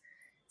bars,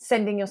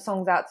 sending your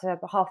songs out to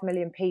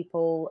 500,000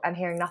 people and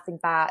hearing nothing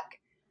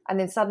back. And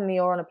then suddenly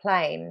you're on a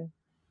plane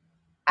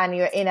and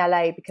you're in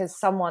LA because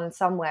someone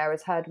somewhere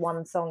has heard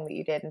one song that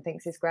you did and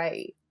thinks it's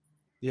great.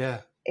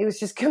 Yeah. It was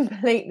just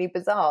completely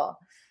bizarre.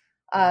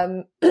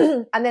 And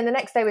then the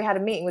next day we had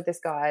a meeting with this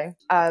guy,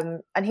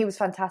 and he was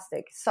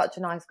fantastic. Such a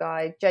nice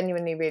guy,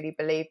 genuinely really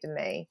believed in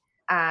me.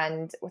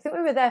 And I think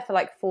we were there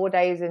for 4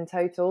 days in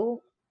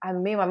total.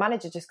 And me and my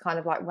manager just kind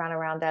of ran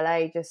around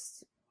LA,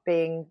 just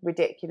being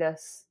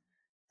ridiculous,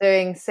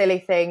 doing silly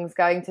things,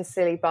 going to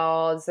silly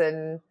bars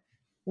and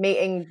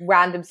meeting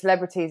random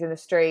celebrities in the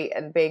street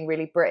and being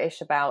really British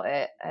about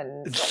it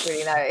and not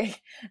really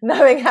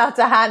knowing how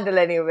to handle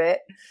any of it.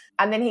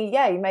 And then he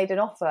made an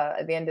offer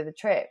at the end of the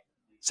trip.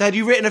 So had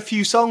you written a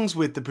few songs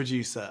with the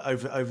producer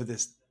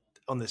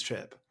on this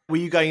trip? Were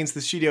you going into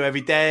the studio every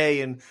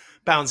day and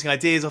bouncing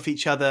ideas off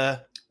each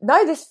other?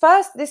 No,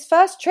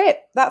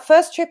 that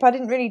first trip, I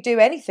didn't really do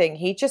anything.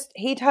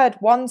 He'd heard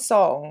one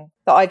song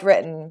that I'd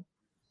written.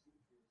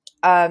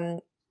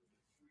 And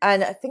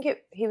I think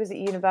he was at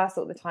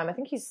Universal at the time. I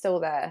think he's still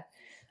there.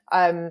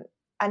 And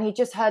he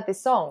just heard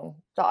this song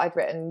that I'd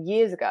written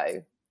years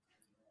ago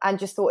and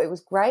just thought it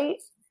was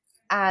great.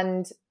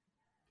 And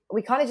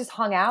we kind of just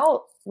hung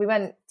out. We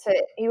went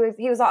to, he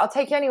was like, I'll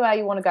take you anywhere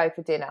you want to go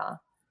for dinner.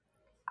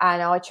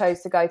 And I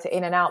chose to go to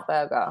In-N-Out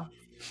Burger.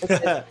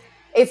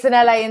 It's an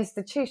LA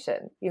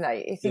institution.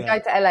 If you go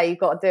to LA, you've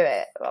got to do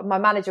it. My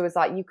manager was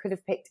like, you could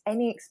have picked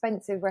any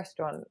expensive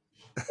restaurant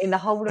in the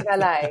whole of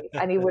LA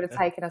and he would have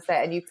taken us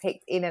there, and you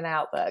picked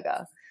In-N-Out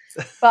Burger.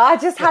 But I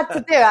just had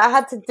to do it. I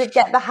had to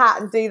get the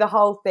hat and do the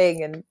whole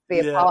thing and be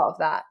a part of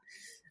that.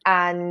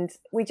 And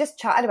we just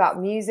chatted about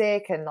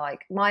music and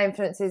my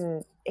influences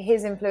and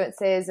his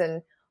influences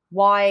and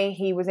why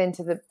he was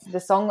into the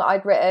song that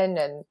I'd written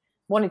and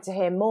wanted to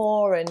hear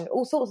more and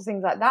all sorts of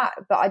things like that.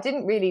 But I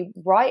didn't really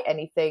write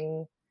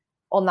anything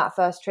on that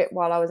first trip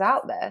while I was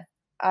out there.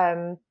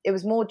 It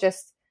was more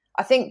just,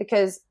 I think,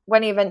 because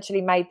when he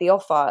eventually made the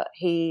offer,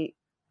 the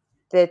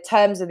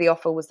terms of the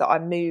offer was that I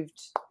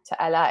moved to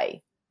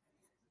LA,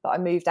 that I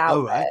moved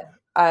out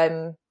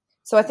there.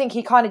 So I think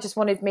he kind of just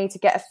wanted me to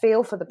get a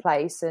feel for the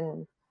place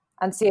and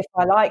see if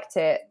I liked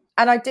it.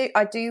 And I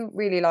do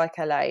really like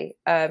LA.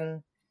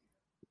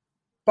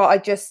 But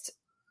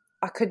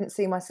I couldn't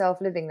see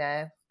myself living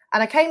there.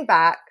 And I came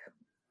back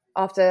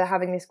after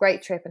having this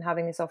great trip and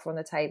having this offer on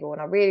the table,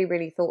 and I really,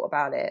 really thought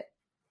about it.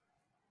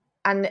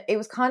 And it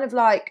was kind of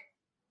like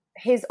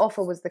his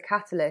offer was the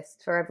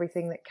catalyst for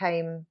everything that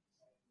came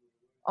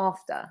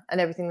after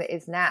and everything that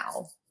is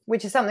now,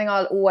 which is something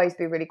I'll always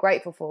be really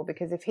grateful for,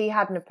 because if he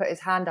hadn't have put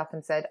his hand up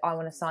and said, I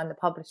want to sign the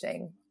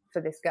publishing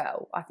for this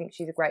girl, I think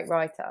she's a great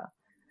writer,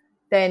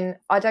 then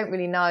I don't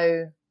really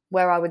know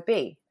where I would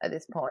be at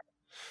this point.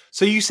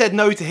 So you said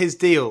no to his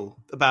deal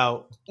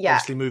about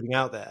obviously moving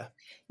out there.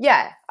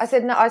 Yeah, I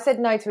said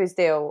no to his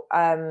deal.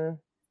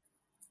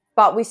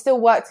 But we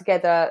still work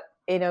together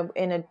in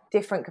a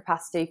different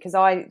capacity, because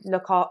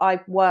I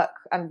work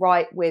and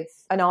write with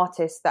an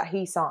artist that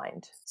he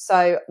signed.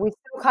 So we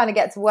still kind of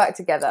get to work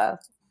together.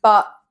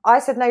 But I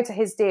said no to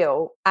his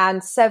deal,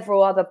 and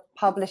several other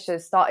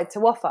publishers started to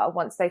offer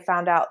once they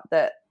found out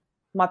that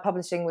my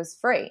publishing was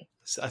free.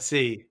 I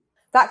see.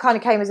 That kind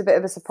of came as a bit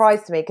of a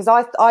surprise to me, because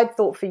I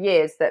thought for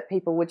years that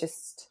people would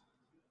just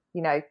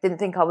didn't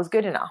think I was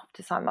good enough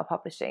to sign my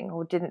publishing,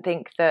 or didn't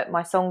think that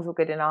my songs were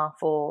good enough,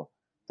 or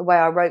the way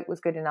I wrote was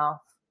good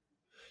enough.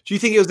 Do you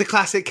think it was the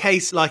classic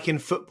case like in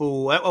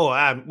football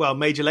or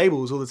major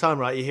labels all the time,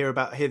 right? You hear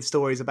the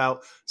stories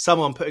about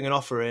someone putting an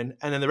offer in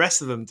and then the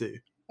rest of them do.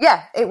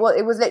 Yeah, it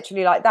was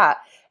literally like that.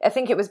 I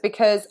think it was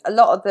because a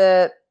lot of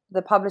the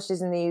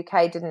publishers in the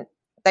UK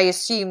they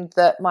assumed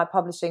that my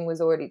publishing was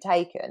already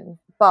taken.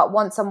 But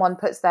once someone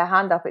puts their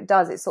hand up, it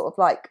sort of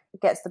like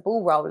gets the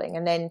ball rolling,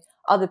 and then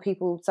other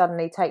people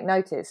suddenly take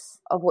notice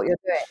of what you're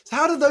doing. So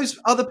how do those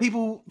other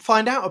people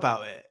find out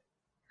about it?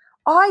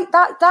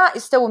 That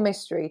is still a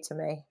mystery to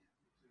me.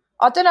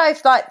 I don't know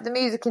if like the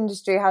music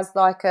industry has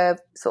like a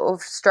sort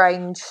of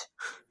strange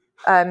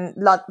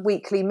like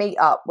weekly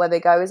meetup where they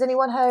go, has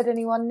anyone heard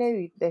anyone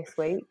new this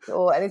week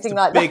or anything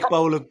like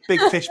that?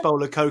 Big fish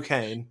bowl of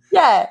cocaine.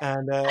 Yeah.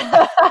 And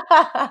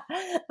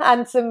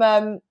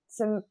and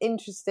some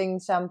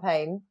interesting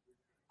champagne.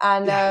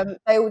 And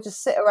they all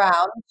just sit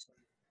around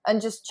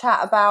and just chat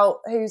about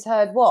who's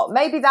heard what.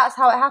 Maybe that's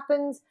how it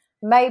happens.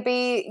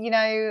 Maybe,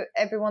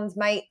 everyone's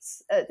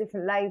mates at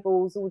different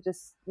labels will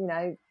just,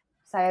 say,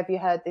 have you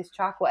heard this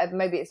track, whatever.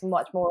 Maybe it's a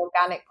much more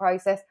organic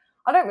process.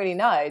 I don't really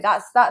know.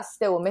 That's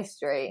still a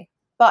mystery.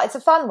 But it's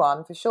a fun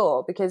one for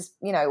sure because,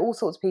 all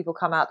sorts of people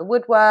come out the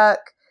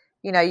woodwork.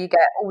 You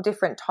get all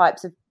different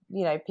types of,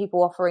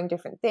 people offering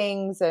different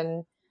things.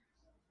 And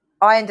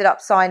I ended up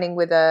signing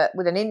with an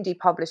indie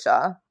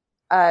publisher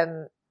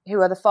who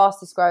are the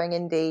fastest growing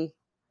indie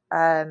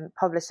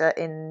publisher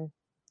in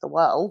the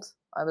world,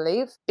 I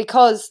believe,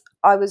 because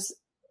I was,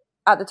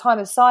 at the time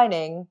of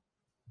signing,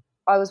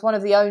 I was one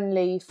of the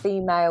only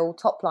female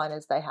top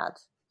liners they had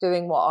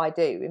doing what I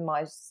do in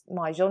my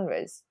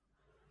genres.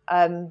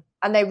 And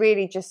they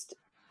really just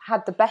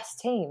had the best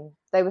team.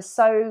 They were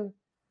so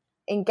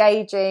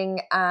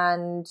engaging,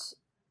 and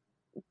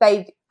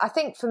I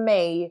think for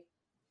me,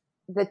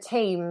 the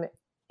team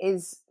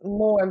is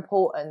more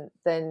important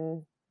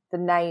than the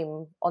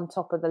name on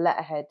top of the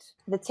letterhead.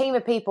 The team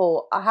of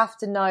people, I have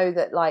to know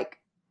that like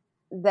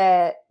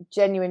they're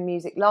genuine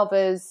music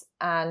lovers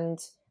and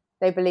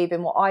they believe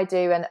in what I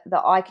do and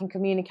that I can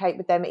communicate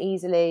with them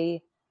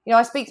easily.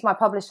 I speak to my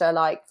publisher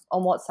like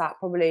on WhatsApp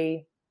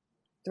probably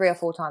 3 or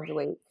 4 times a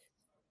week.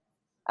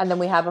 And then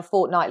we have a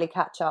fortnightly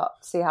catch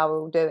up to see how we're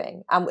all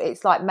doing. And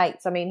it's like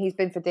mates. I mean, he's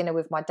been for dinner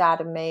with my dad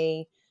and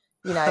me,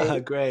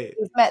 Great.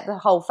 He's met the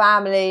whole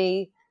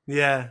family.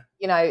 Yeah.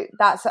 I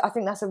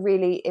think that's a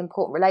really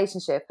important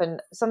relationship.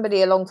 And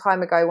somebody a long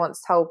time ago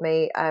once told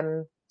me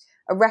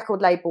a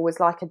record label was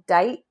like a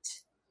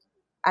date,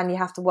 and you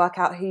have to work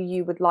out who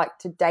you would like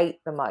to date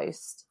the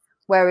most.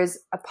 Whereas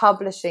a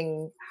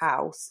publishing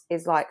house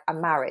is like a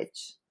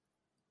marriage.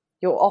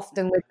 You're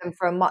often with them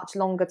for a much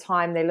longer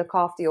time. They look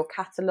after your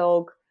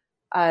catalogue.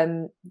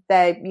 They're,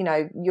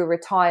 your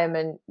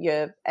retirement,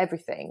 your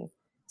everything.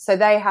 So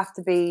you have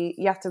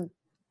to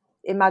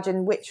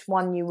imagine which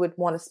one you would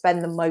want to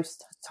spend the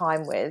most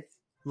time with.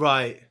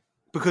 Right.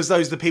 Because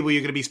those are the people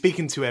you're going to be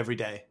speaking to every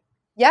day.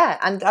 Yeah.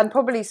 And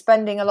probably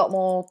spending a lot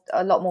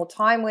more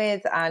time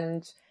with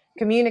and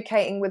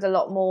communicating with a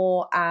lot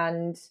more,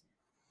 and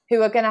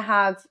who are going to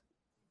have,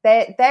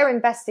 they're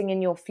investing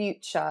in your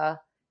future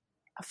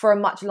for a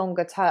much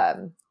longer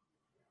term.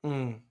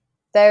 Mm.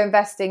 They're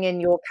investing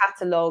in your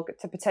catalogue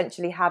to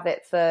potentially have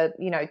it for,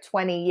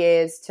 20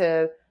 years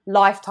to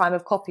lifetime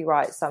of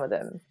copyright, some of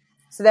them.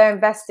 So they're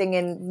investing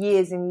in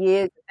years and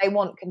years. They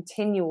want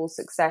continual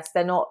success.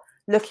 They're not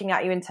looking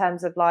at you in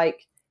terms of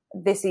like,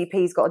 this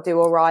EP's got to do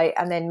all right,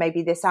 and then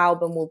maybe this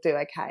album will do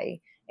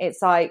okay.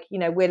 It's like,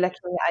 we're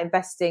looking at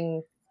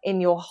investing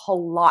in your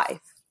whole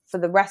life. For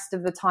the rest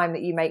of the time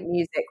that you make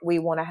music, we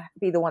want to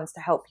be the ones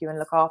to help you and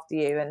look after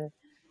you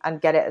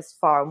and get it as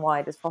far and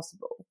wide as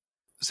possible.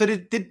 So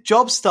did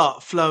jobs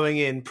start flowing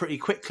in pretty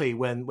quickly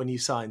when you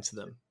signed to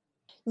them?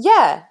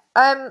 Yeah.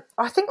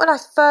 I think when I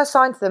first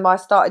signed to them, I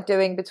started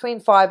doing between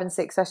 5 and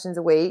 6 sessions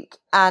a week,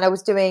 and I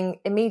was doing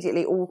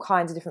immediately all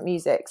kinds of different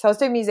music. So I was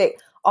doing music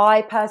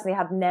I personally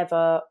had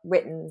never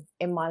written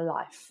in my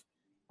life,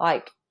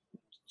 like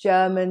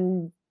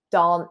German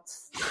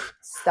dance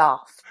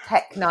stuff,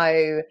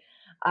 techno,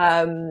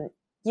 songs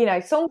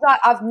that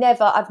I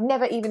had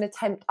never even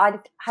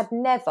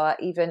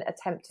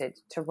attempted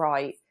to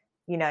write,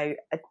 a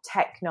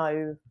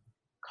techno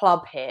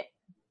club hit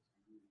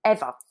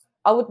ever.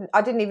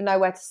 I didn't even know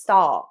where to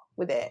start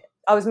with it.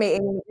 I was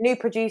meeting new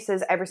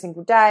producers every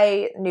single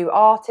day, new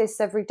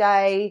artists every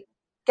day,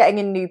 getting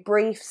in new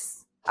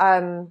briefs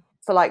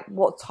for like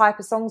what type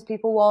of songs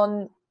people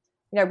want,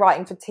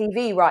 writing for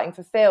TV, writing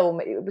for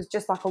film. It was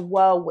just like a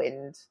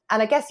whirlwind.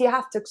 And I guess you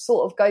have to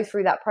sort of go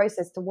through that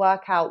process to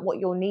work out what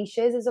your niche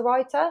is as a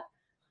writer,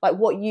 like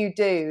what you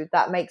do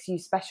that makes you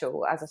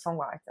special as a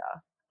songwriter.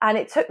 And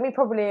it took me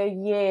probably a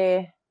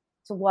year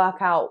to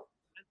work out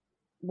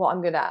what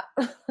I'm good at.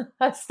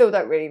 I still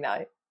don't really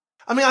know.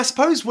 I mean, I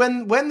suppose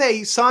when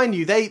they sign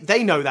you,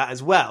 they know that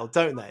as well,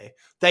 don't they?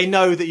 They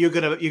know that you're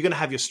gonna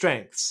have your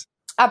strengths.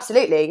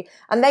 Absolutely.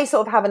 And they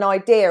sort of have an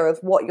idea of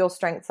what your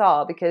strengths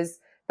are, because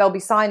they'll be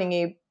signing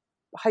you,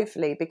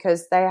 hopefully,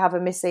 because they have a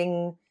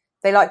missing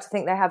they like to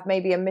think they have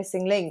maybe a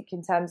missing link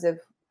in terms of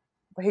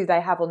who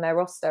they have on their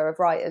roster of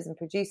writers and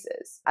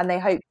producers, and they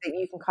hope that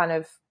you can kind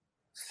of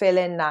fill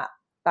in that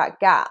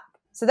gap.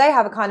 So they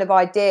have a kind of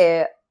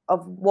idea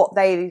of what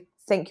they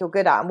think you're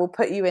good at, and will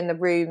put you in the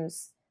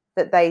rooms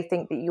that they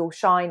think that you'll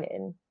shine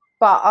in.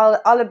 But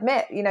I'll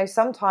admit, you know,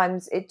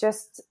 sometimes it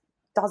just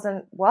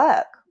doesn't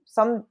work.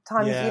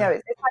 Sometimes, you know,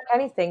 it's like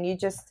anything.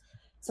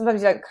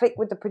 Sometimes you don't click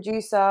with the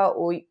producer,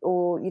 or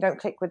you don't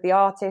click with the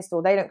artist,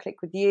 or they don't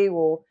click with you,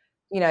 or,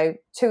 you know,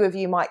 two of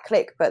you might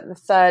click, but the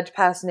third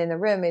person in the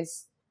room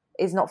is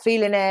not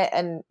feeling it,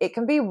 and it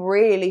can be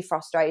really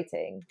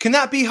frustrating. Can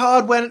that be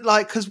hard when,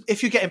 like, because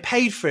if you're getting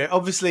paid for it,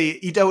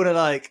 obviously you don't want to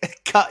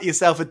like cut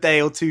yourself a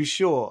day or two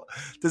short.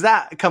 Does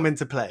that come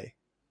into play?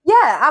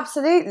 Yeah,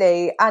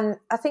 absolutely. And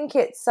I think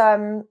it's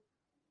an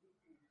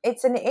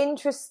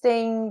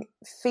interesting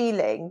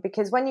feeling,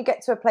 because when you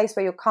get to a place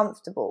where you're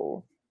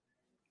comfortable,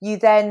 you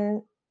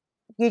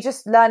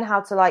just learn how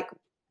to like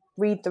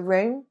read the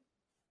room.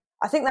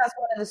 I think that's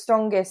one of the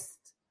strongest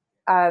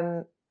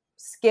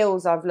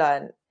skills I've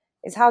learned,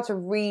 is how to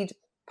read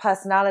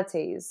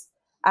personalities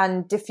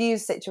and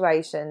diffuse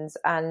situations,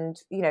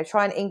 and, you know,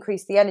 try and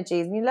increase the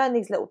energies. And you learn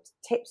these little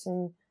tips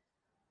and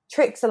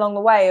tricks along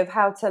the way of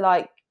how to,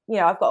 like, you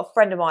know, I've got a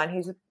friend of mine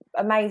who's an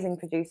amazing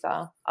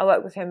producer. I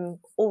work with him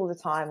all the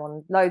time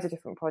on loads of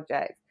different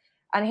projects.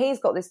 And he's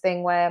got this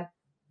thing where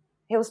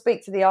he'll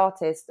speak to the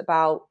artist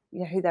about,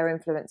 you know, who their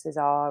influences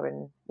are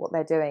and what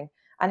they're doing.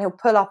 And he'll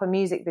pull up a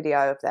music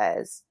video of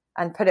theirs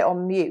and put it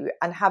on mute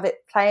and have it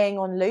playing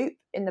on loop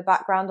in the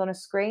background on a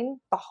screen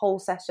the whole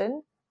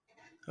session.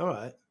 All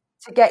right.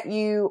 To get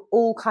you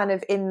all kind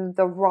of in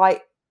the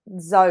right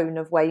zone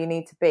of where you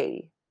need to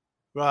be.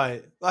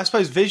 Right. I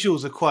suppose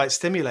visuals are quite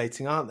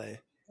stimulating, aren't they?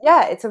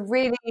 Yeah, it's a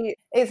really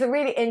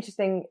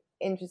interesting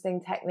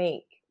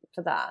technique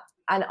for that.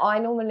 And I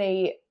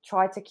normally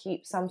try to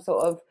keep some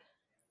sort of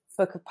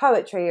book of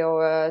poetry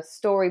or a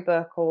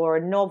storybook or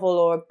a novel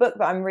or a book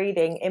that I'm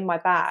reading in my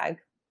bag.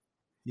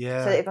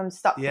 Yeah. So that if I'm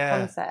stuck with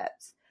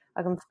concepts,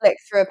 I can flick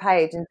through a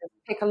page and just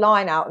pick a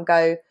line out and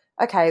go,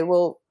 okay,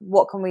 well,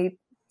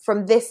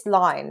 from this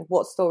line,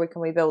 what story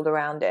can we build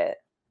around it?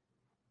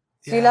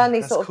 So you learn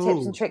these sort of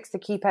tips and tricks to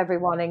keep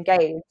everyone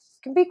engaged.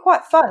 It can be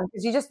quite fun,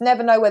 because you just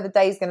never know where the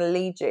day is going to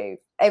lead you.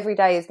 Every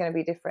day is going to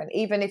be different.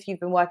 Even if you've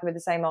been working with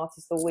the same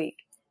artist all week,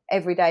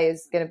 every day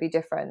is going to be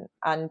different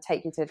and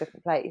take you to a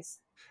different place.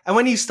 And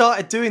when you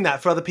started doing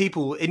that for other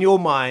people, in your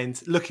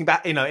mind, looking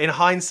back, you know, in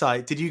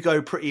hindsight, did you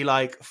go pretty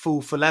like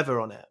full for leather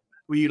on it?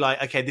 Were you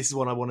like, okay, this is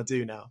what I want to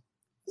do now?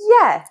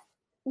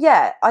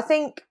 Yeah. I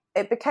think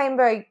it became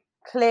very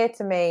clear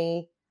to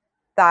me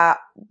that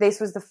this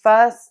was the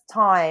first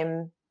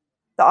time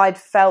that I'd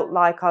felt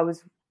like I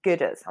was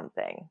good at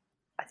something,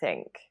 I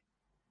think.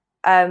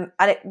 And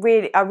I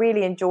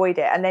really enjoyed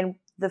it. And then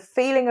the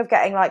feeling of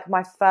getting like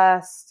my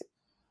first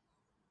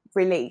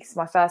release,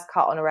 my first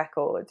cut on a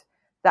record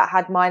that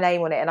had my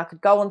name on it, and I could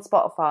go on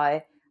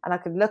Spotify and I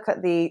could look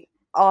at the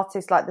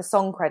artist, like the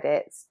song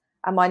credits,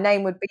 and my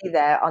name would be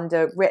there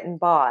under written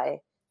by.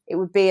 It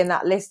would be in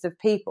that list of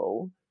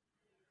people.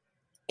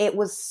 It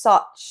was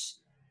such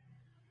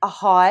a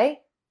high.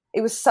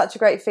 It was such a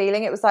great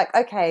feeling. It was like,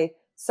 okay,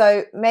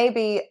 so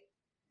maybe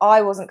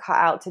I wasn't cut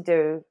out to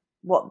do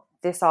what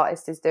this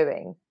artist is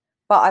doing,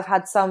 but I've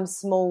had some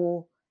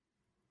small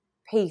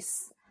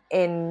piece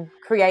in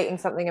creating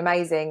something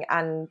amazing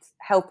and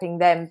helping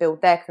them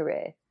build their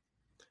career.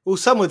 Well,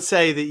 some would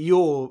say that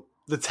you're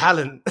the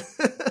talent,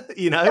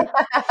 you know?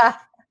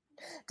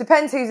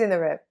 Depends who's in the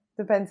room.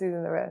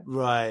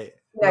 Right.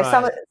 You know,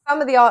 right.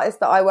 Some of the artists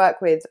that I work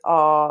with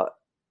are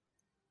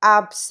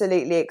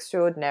absolutely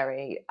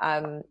extraordinary.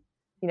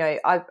 You know,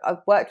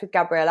 I've worked with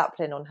Gabrielle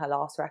Aplin on her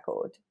last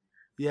record.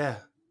 Yeah.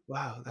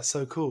 Wow, that's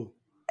so cool.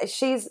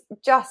 She's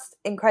just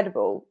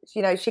incredible.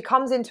 You know, she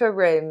comes into a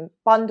room,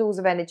 bundles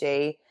of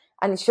energy,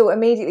 and she'll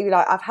immediately be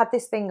like, I've had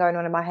this thing going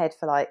on in my head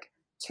for like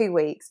 2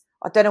 weeks.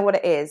 I don't know what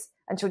it is.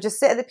 And she'll just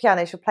sit at the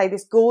piano. She'll play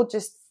this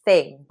gorgeous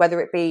thing,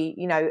 whether it be,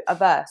 you know, a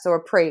verse or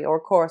a pre or a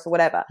chorus or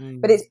whatever.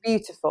 But it's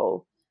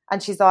beautiful.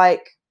 And she's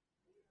like,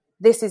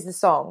 this is the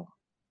song.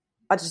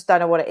 I just don't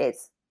know what it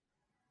is.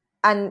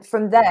 And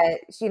from there,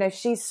 you know,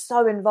 she's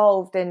so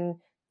involved in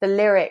the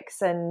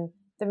lyrics and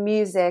the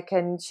music,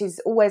 and she's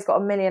always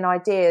got a million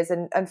ideas.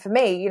 And for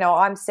me, you know,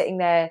 I'm sitting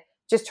there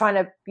just trying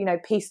to, you know,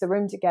 piece the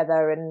room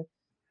together and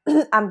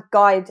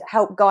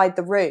help guide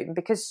the room,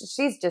 because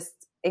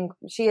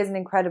she is an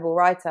incredible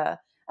writer.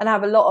 And I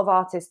have a lot of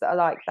artists that are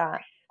like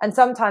that. And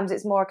sometimes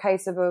it's more a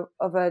case of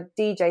a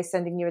DJ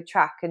sending you a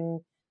track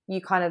and you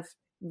kind of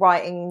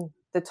writing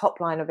the top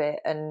line of it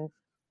and,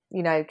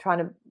 you know, trying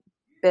to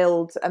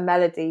build a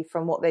melody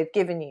from what they've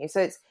given you.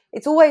 So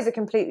it's always a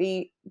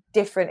completely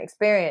different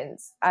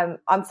experience.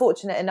 I'm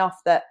fortunate enough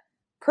that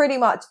pretty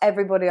much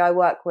everybody I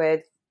work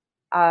with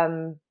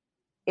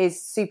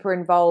is super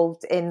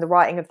involved in the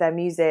writing of their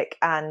music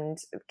and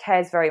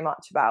cares very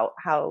much about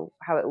how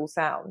it all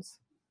sounds.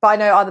 But I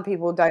know other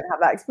people don't have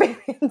that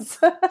experience.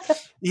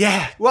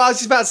 Yeah. Well, I was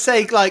just about to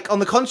say, like, on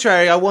the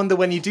contrary, I wonder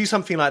when you do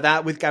something like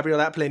that with Gabrielle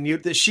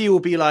Aplin, that she will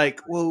be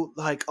like, well,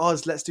 like,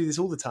 Oz, let's do this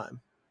all the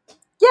time.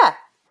 Yeah.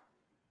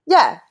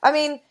 Yeah. I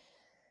mean,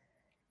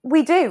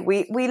 we do.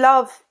 We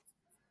love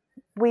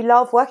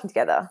working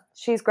together.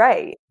 She's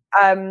great.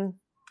 And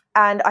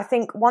I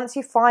think once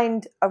you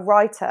find a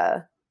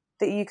writer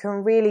that you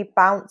can really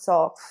bounce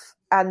off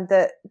and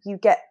that you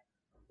get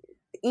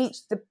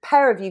the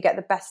pair of you get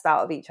the best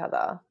out of each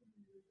other,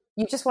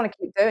 you just want to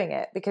keep doing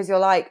it because you're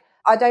like,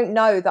 I don't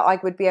know that I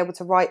would be able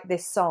to write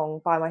this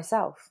song by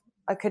myself.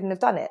 I couldn't have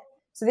done it.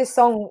 So this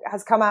song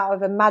has come out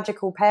of a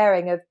magical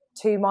pairing of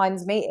 2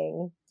 minds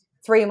meeting,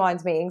 3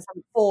 minds meeting,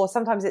 4,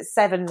 sometimes it's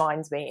 7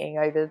 minds meeting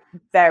over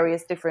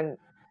various different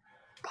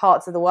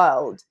parts of the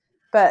world.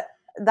 But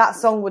that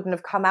song wouldn't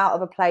have come out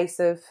of a place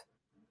of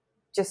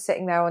just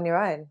sitting there on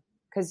your own.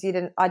 Because I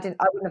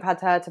wouldn't have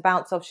had her to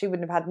bounce off. She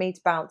wouldn't have had me to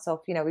bounce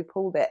off. You know, we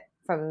pulled it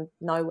from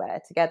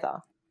nowhere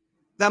together.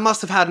 That must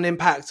have had an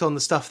impact on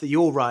the stuff that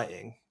you're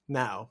writing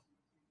now.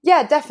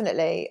 Yeah,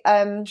 definitely.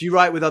 Do you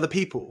write with other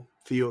people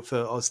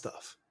for Oz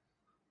stuff?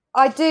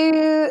 I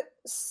do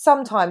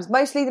sometimes,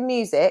 mostly the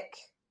music,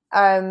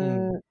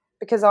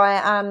 because I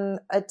am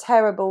a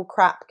terrible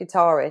crap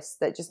guitarist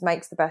that just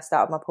makes the best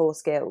out of my poor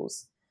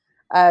skills.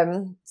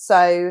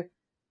 So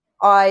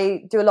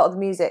I do a lot of the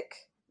music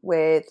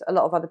with a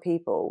lot of other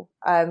people,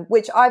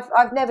 which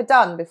I've never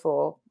done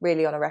before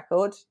really on a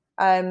record.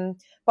 But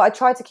I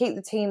try to keep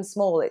the team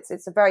small.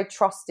 It's a very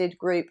trusted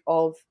group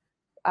of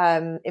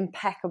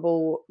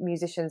impeccable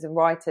musicians and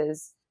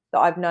writers that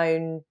I've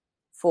known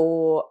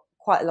for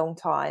quite a long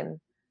time.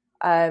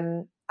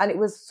 And it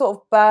was sort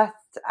of birthed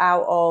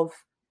out of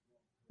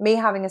me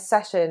having a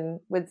session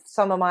with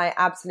some of my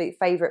absolute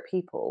favourite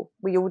people.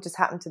 We all just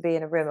happened to be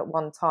in a room at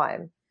one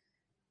time.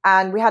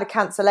 And we had a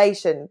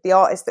cancellation. The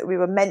artist that we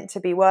were meant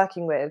to be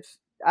working with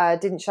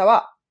didn't show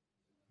up.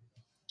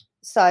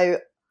 So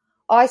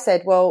I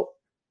said, well,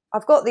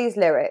 I've got these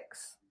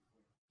lyrics.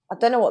 I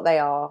don't know what they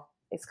are.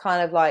 It's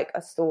kind of like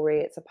a story.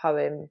 It's a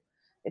poem.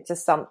 It's a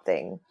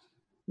something.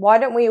 Why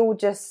don't we all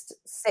just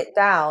sit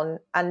down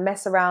and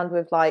mess around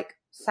with like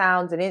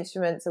sounds and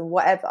instruments and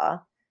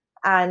whatever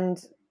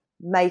and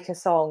make a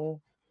song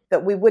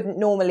that we wouldn't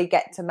normally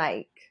get to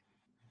make?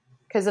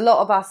 Because a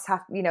lot of us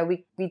have, you know,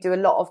 we do a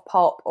lot of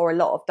pop or a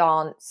lot of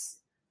dance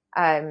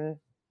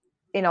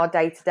in our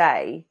day to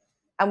day,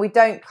 and we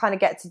don't kind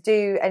of get to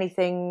do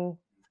anything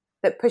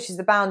that pushes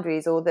the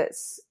boundaries or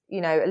that's,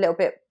 you know, a little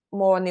bit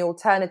more on the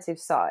alternative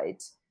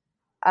side.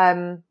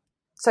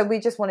 So we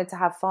just wanted to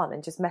have fun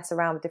and just mess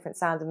around with different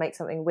sounds and make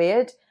something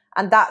weird.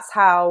 And that's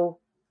how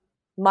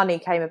Money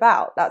came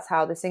about. That's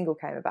how the single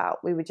came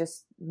about. We were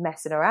just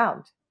messing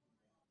around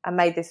and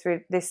made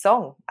this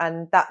song.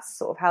 And that's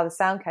sort of how the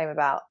sound came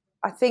about.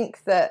 I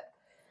think that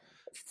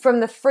from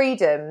the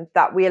freedom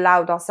that we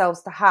allowed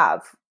ourselves to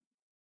have,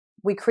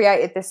 we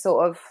created this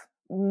sort of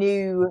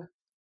new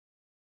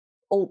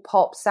alt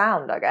pop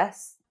sound, I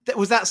guess.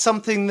 Was that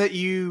something that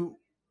you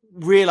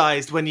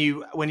realized when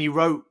you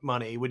wrote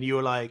Money, when you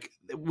were like,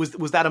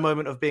 was that a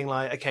moment of being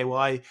like, okay,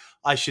 well,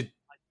 I should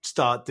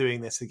start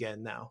doing this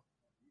again now?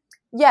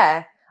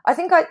 Yeah, I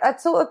think I'd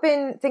sort of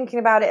been thinking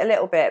about it a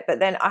little bit, but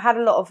then I had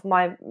a lot of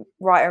my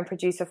writer and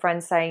producer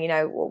friends saying, you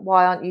know,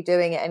 why aren't you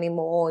doing it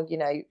anymore? You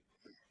know,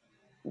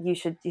 you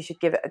should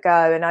give it a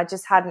go. And I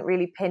just hadn't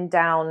really pinned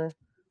down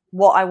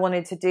what I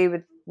wanted to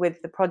do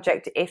with the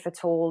project, if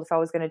at all, if I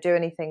was going to do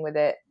anything with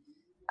it.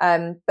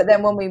 But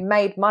then when we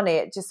made Money,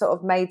 it just sort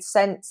of made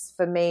sense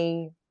for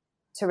me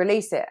to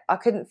release it. I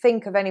couldn't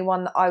think of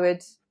anyone that I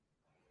would,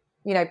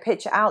 you know,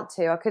 pitch it out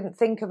to. I couldn't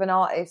think of an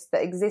artist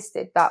that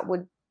existed that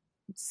would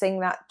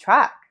sing that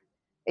track.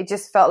 It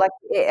just felt like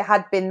it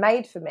had been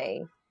made for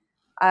me.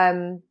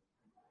 And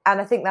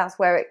I think that's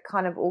where it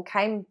kind of all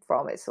came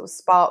from. It sort of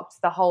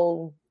sparked the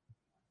whole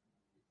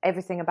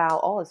everything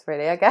about Oz,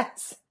 really, I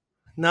guess.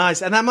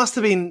 Nice. And that must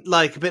have been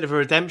like a bit of a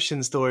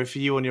redemption story for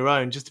you on your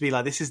own, just to be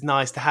like, this is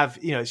nice to have,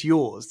 you know, it's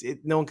yours.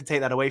 No one can take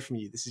that away from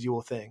you. This is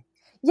your thing.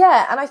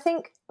 Yeah. And I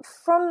think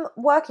from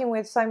working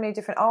with so many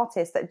different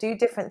artists that do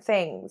different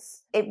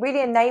things, it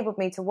really enabled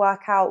me to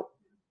work out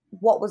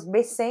what was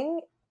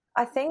missing,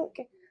 I think,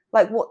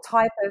 like what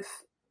type of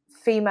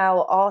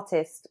female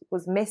artist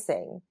was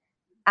missing.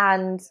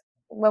 And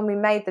when we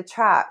made the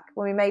track,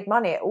 when we made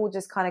Money, it all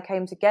just kind of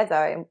came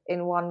together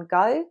in one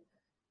go.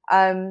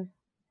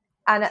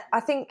 And I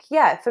think,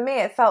 yeah, for me,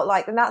 it felt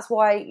like, and that's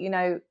why, you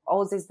know,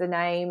 Oz is the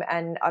name,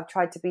 and I've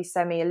tried to be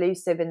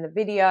semi-elusive in the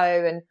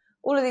video and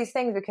all of these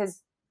things,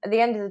 because at the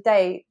end of the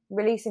day,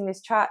 releasing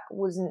this track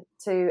wasn't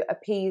to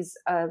appease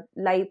a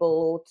label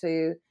or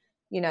to,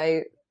 you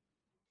know,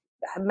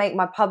 make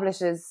my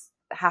publishers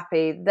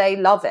happy. They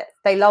love it.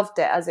 They loved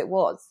it as it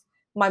was.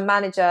 My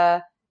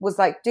manager was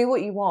like, do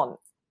what you want.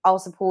 I'll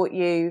support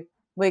you.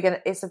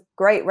 It's a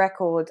great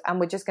record and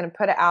we're just going to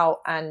put it out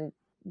and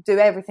do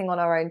everything on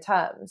our own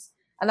terms.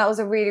 And that was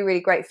a really, really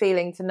great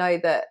feeling to know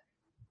that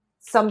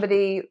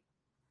the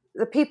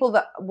people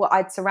that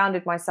I'd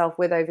surrounded myself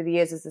with over the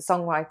years as a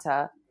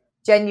songwriter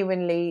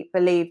genuinely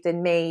believed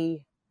in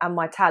me and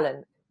my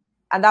talent.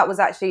 And that was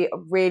actually a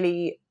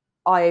really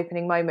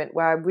eye-opening moment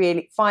where I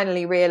really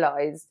finally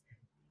realised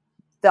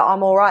that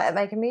I'm all right at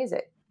making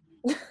music.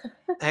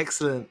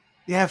 Excellent.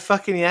 Yeah,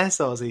 fucking yes,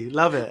 Ozzy.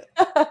 Love it.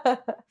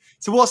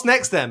 So what's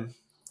next then?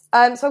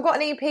 So I've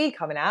got an EP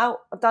coming out.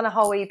 I've done a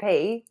whole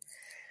EP.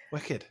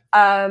 Wicked.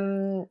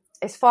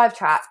 It's 5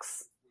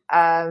 tracks,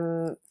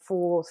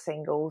 4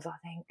 singles, I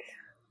think.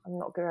 I'm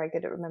not very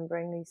good at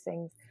remembering these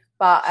things.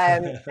 But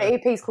the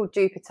EP is called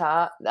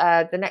Jupiter.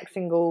 The next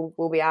single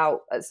will be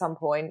out at some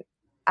point.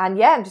 And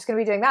yeah, I'm just going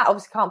to be doing that.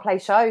 Obviously can't play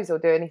shows or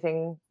do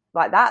anything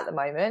like that at the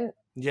moment.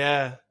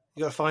 Yeah.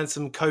 You got to find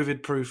some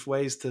COVID-proof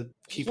ways to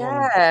keep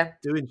on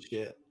doing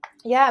shit.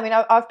 Yeah, I mean,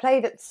 I've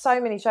played at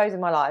so many shows in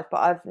my life,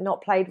 but I've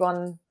not played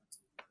one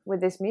with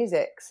this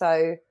music.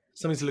 So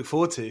something to look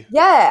forward to.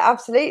 Yeah,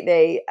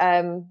 absolutely.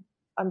 I'm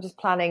just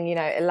planning,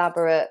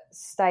 elaborate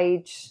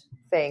stage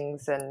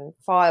things and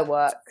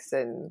fireworks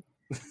and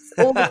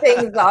all the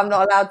things that I'm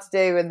not allowed to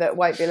do and that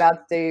won't be allowed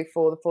to do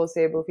for the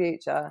foreseeable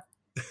future.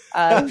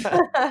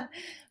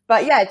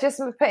 But yeah, just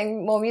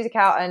putting more music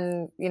out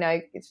and,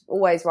 it's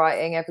always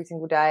writing every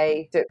single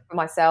day, do it for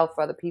myself,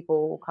 for other people,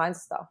 all kinds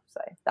of stuff.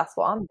 So that's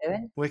what I'm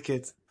doing.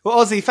 Wicked.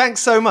 Well, Ozzy, thanks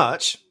so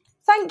much.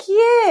 Thank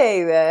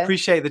you.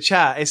 Appreciate the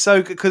chat. It's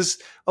so good because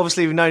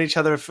obviously we've known each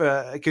other for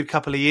a good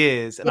couple of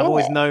years and I've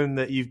always known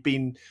that you've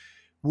been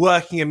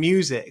working in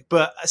music,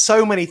 but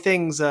so many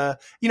things are,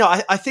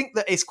 I think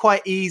that it's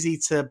quite easy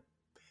to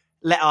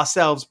let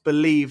ourselves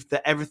believe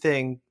that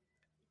everything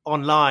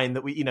online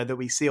that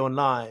we see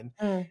online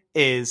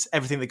is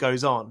everything that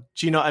goes on.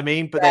 Do you know what I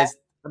mean? But there's,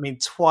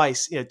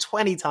 twice,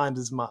 20 times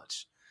as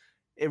much.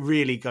 It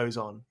really goes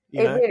on.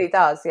 It really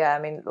does. Yeah.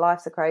 I mean,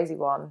 life's a crazy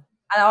one.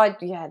 And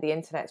the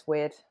internet's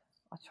weird.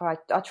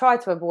 I try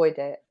to avoid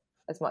it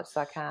as much as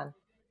I can.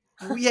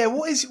 Yeah.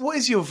 What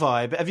is your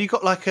vibe? Have you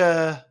got like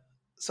a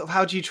sort of,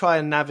 how do you try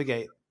and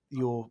navigate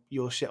your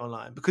shit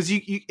online? Because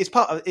you it's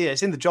part of,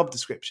 it's in the job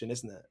description,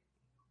 isn't it?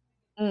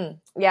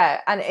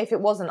 Yeah, and if it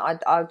wasn't,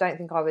 I don't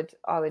think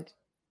I would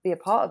be a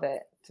part of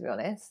it, to be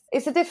honest.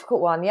 It's a difficult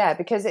one, yeah,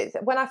 because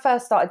when I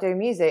first started doing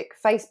music,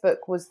 Facebook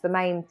was the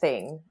main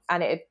thing,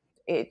 and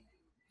it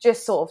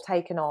just sort of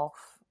taken off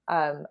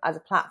as a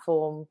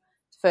platform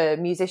for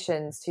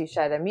musicians to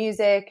share their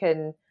music,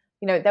 and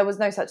there was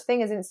no such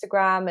thing as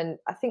Instagram, and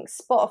I think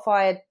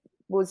Spotify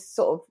was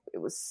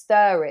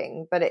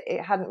stirring, but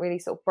it hadn't really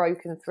sort of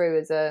broken through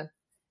as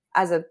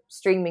a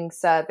streaming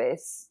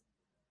service.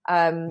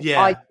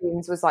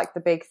 iTunes was like the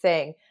big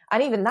thing,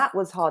 and even that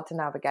was hard to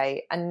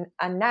navigate, and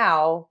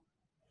now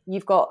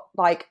you've got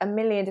like a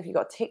million. If you've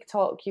got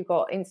TikTok, you've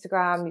got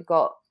Instagram,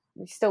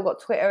 you've still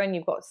got Twitter, and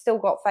you've still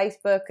got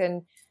Facebook,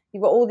 and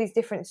you've got all these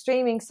different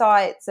streaming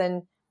sites,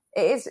 and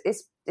it's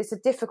a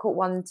difficult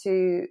one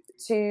to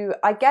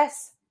I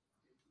guess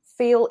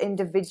feel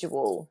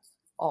individual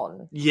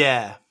on.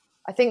 Yeah,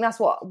 I think that's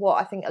what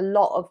I think a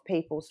lot of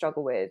people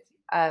struggle with.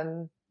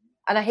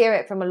 And I hear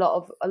it from a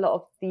lot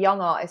of the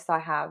young artists I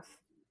have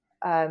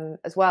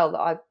as well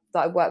that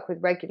I work with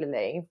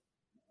regularly.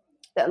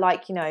 That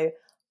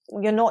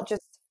you're not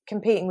just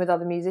competing with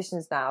other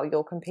musicians now.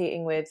 You're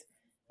competing with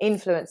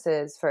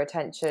influencers for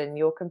attention.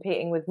 You're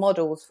competing with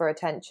models for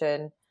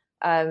attention.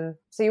 So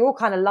you're all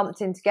kind of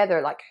lumped in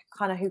together, like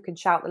kind of who can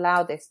shout the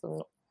loudest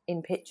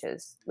in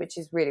pictures, which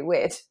is really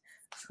weird.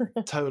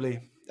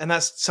 Totally. And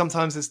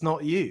sometimes it's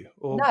not you,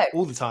 or no.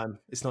 All the time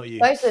it's not you.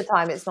 Most of the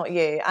time it's not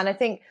you. And I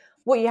think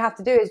what you have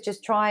to do is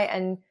just try,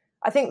 and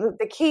I think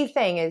the key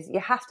thing is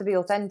you have to be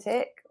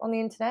authentic on the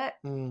internet,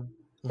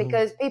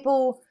 because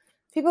people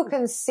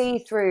can see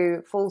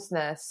through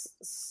falseness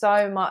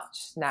so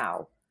much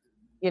now,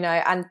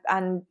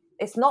 and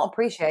it's not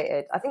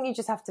appreciated. I think you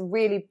just have to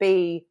really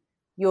be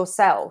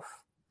yourself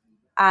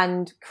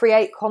and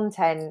create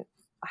content.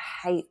 I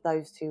hate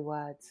those 2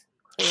 words.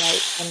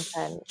 Create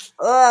content.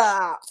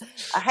 Ugh,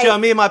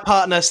 me and my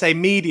partner say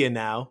media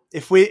now.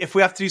 If we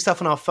have to do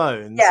stuff on our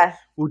phones,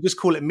 we'll just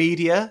call it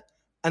media.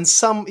 And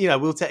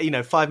we'll take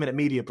 5-minute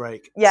media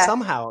break. Yeah.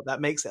 Somehow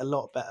that makes it a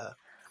lot better.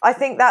 I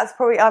think that's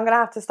probably, I'm going to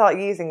have to start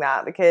using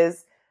that,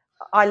 because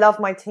I love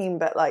my team,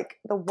 but like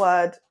the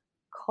word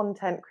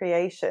content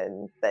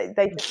creation, they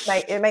just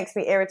it makes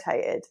me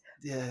irritated.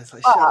 Yeah, it's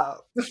like, shut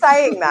up.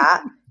 Saying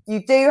that,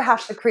 you do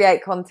have to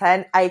create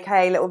content,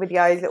 aka little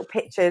videos, little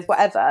pictures,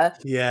 whatever.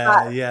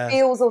 Yeah.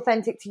 Feels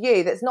authentic to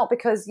you. That's not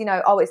because,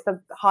 it's the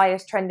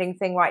highest trending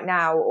thing right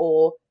now,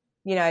 or,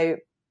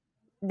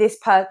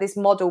 this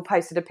model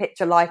posted a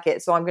picture like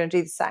it, so I'm going to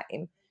do the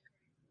same.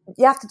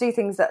 You have to do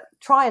things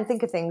try and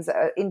think of things that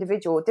are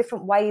individual,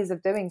 different ways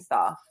of doing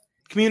stuff.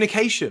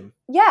 Communication.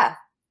 Yeah,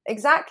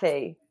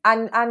 exactly.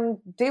 And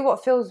do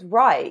what feels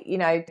right.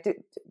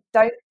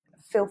 Don't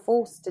feel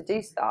forced to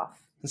do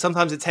stuff. And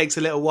sometimes it takes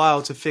a little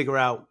while to figure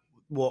out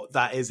what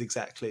that is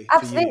exactly.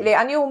 Absolutely.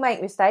 And you'll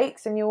make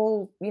mistakes, and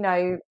you'll,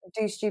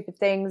 do stupid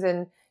things,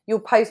 and you'll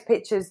post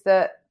pictures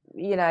that,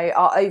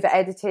 are over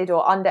edited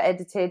or under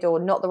edited, or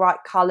not the right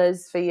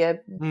colours for your,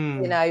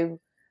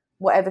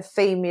 whatever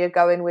theme you're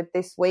going with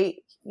this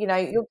week. You'll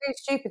do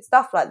stupid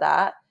stuff like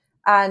that.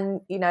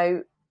 and, you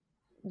know,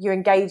 your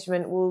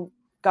engagement will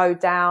go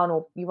down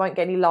or you won't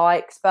get any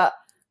likes. But,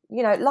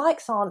 you know,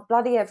 likes aren't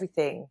bloody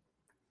everything.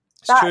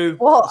 That's true.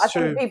 what It's I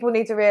true. think people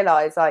need to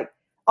realise. Like,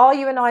 are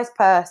you a nice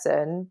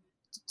person?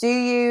 Do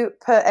you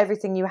put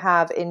everything you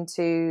have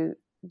into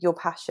your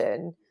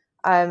passion?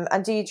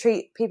 And do you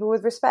treat people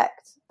with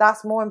respect?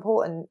 That's more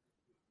important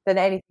than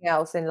anything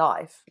else in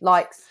life.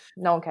 Likes,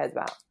 no one cares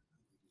about.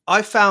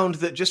 I found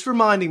that just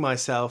reminding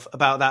myself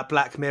about that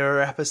Black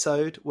Mirror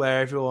episode where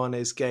everyone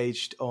is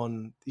gauged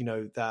on, you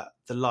know, that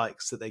the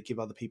likes that they give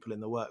other people in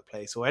the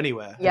workplace or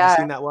anywhere. Yeah. Have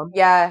you seen that one?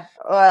 Yeah.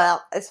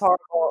 Well, it's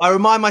horrible. I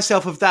remind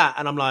myself of that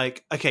and I'm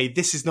like, okay,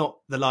 this is not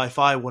the life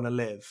I want to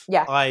live.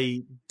 Yeah.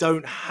 I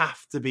don't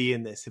have to be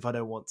in this if I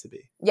don't want to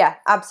be. Yeah,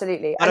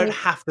 absolutely. I don't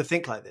have to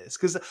think like this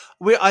because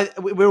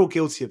we're all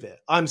guilty of it.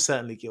 I'm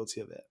certainly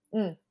guilty of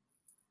it.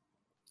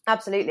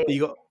 Absolutely. But you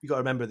got to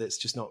remember that it's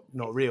just not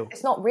real.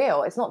 It's not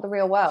real. It's not the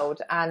real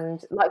world.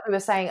 And like we were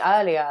saying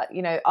earlier,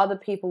 you know, other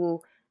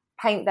people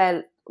paint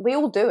we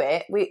all do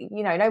it.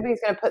 You know, nobody's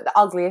going to put the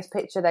ugliest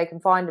picture they can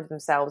find of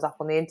themselves up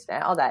on the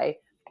internet, are they?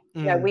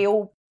 You know, we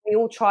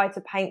all try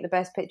to paint the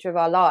best picture of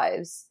our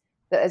lives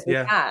as we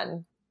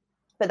can.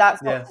 But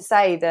that's not to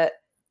say that,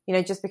 you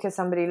know, just because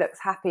somebody looks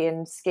happy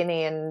and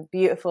skinny and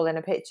beautiful in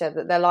a picture,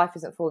 that their life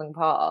isn't falling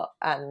apart.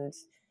 And,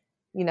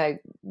 you know,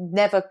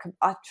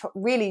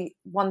 really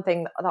one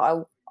thing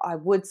that I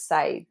would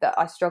say that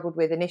I struggled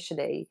with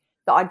initially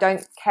that I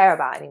don't care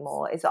about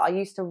anymore is that I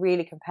used to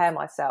really compare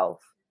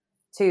myself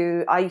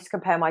I used to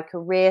compare my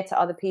career to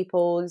other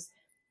people's,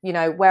 you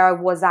know, where I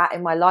was at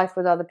in my life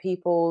with other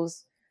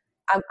people's,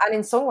 and in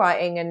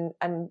songwriting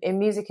and in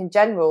music in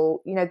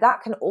general, you know,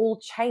 that can all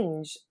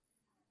change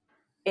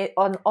it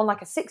on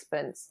like a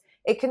sixpence.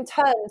 It can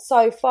turn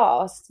so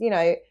fast. You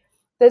know,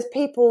 there's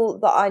people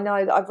that I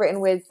know that I've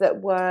written with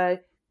that were,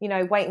 you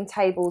know, waiting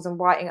tables and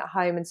writing at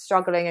home and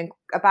struggling and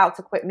about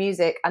to quit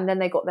music, and then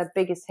they got their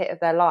biggest hit of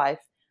their life,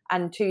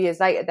 and 2 years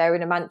later they're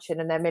in a mansion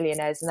and they're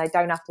millionaires and they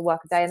don't have to work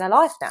a day in their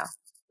life now.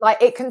 Like,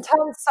 it can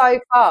turn so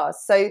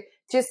fast. So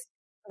just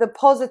the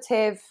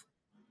positive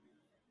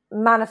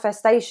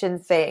manifestation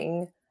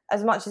thing,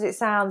 as much as it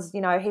sounds, you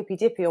know, hippy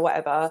dippy or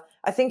whatever,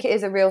 I think it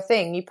is a real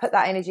thing. You put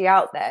that energy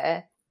out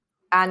there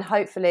and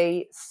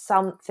hopefully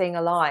something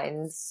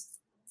aligns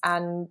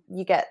and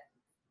you get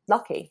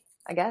lucky,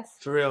 I guess.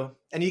 For real.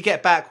 And you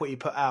get back what you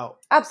put out.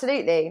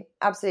 Absolutely.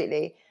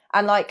 Absolutely.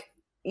 And like,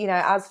 you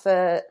know, as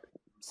for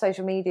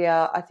social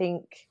media, I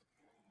think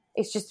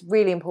it's just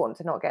really important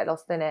to not get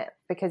lost in it,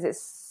 because it's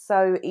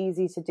so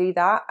easy to do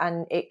that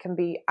and it can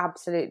be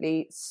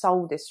absolutely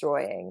soul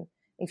destroying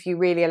if you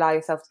really allow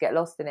yourself to get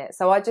lost in it.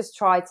 So I just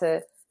try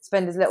to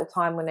spend as little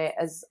time on it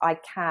as I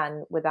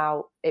can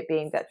without it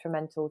being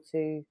detrimental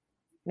to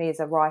me as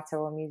a writer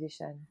or a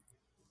musician.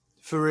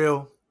 For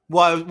real.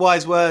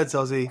 Wise words,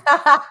 Ozzy.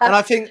 And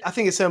I think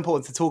it's so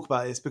important to talk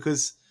about this,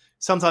 because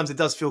sometimes it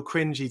does feel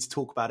cringy to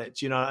talk about it.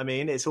 Do you know what I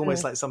mean? It's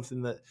almost like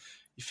something that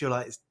you feel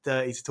like it's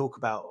dirty to talk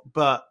about,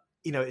 but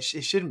you know, it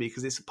shouldn't be,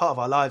 because it's a part of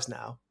our lives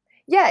now.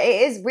 Yeah,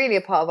 it is really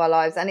a part of our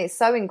lives, and it's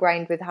so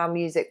ingrained with how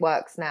music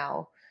works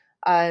now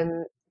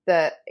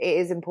that it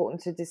is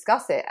important to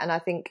discuss it. And I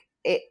think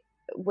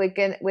we're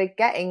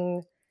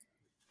getting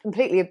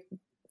completely,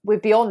 we're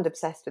beyond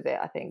obsessed with it,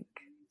 I think.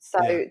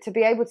 So to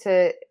be able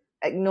to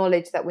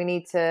acknowledge that we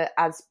need to,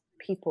 as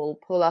people,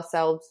 pull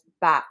ourselves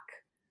back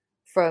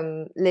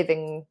from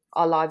living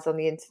our lives on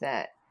the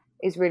internet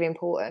is really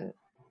important.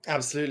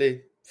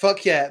 Absolutely.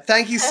 Fuck yeah.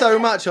 Thank you so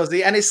much,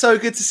 Ozzy. And it's so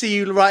good to see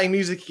you writing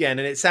music again,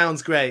 and it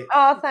sounds great.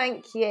 Oh,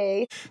 thank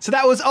you. So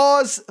that was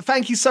Oz.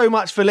 Thank you so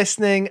much for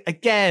listening.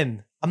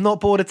 Again, I'm not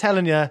bored of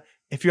telling you,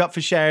 if you're up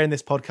for sharing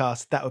this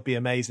podcast, that would be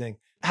amazing.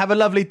 Have a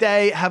lovely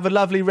day. Have a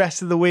lovely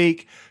rest of the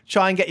week.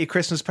 Try and get your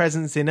Christmas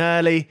presents in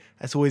early.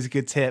 That's always a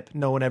good tip.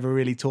 No one ever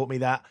really taught me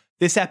that.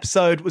 This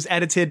episode was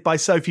edited by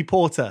Sophie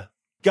Porter.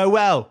 Go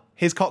well.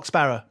 Here's Cock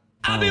Sparrow.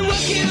 I've been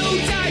working all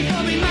day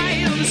for me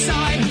mate on the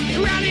side,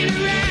 running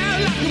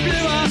around like a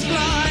blue ass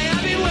fly.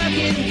 I've been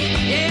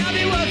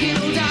working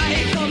all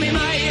day for me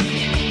mate.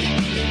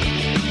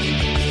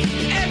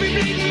 Every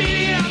bleeding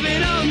minute I've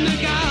been on the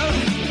go,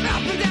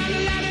 up and down the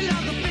ladder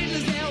like a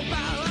fiddler's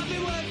elbow. I've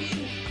been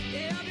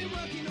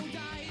working all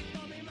day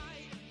for me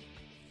mate.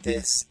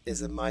 This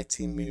is a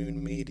Mighty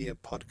Moon Media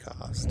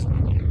podcast.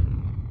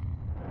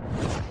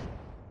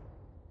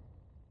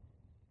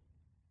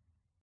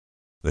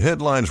 The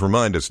headlines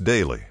remind us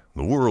daily,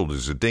 the world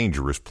is a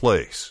dangerous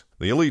place.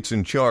 The elites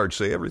in charge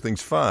say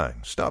everything's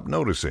fine, stop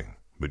noticing.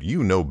 But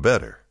you know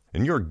better.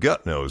 And your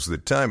gut knows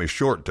that time is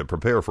short to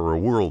prepare for a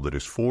world that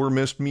is 4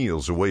 missed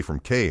meals away from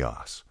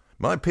chaos.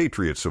 My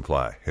Patriot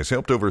Supply has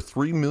helped over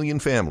 3 million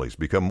families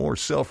become more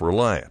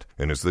self-reliant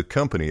and is the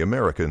company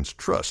Americans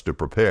trust to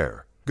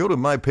prepare. Go to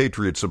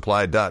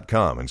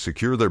MyPatriotSupply.com and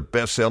secure their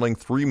best-selling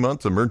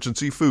 3-month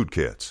emergency food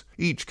kits.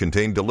 Each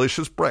contain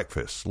delicious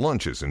breakfasts,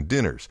 lunches, and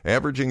dinners,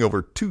 averaging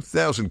over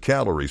 2,000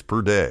 calories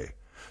per day.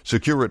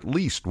 Secure at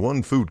least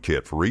 1 food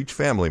kit for each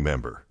family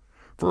member.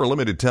 For a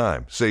limited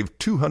time, save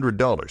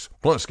 $200,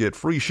 plus get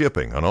free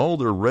shipping on all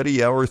their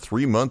Ready Hour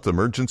 3-month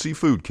emergency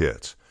food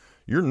kits.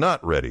 You're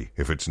not ready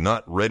if it's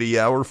not Ready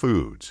Hour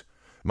Foods.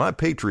 My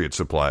Patriot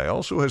Supply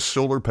also has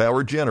solar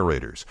power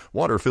generators,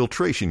 water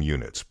filtration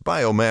units,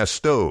 biomass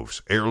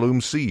stoves,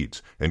 heirloom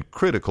seeds, and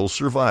critical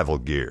survival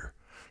gear.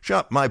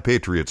 Shop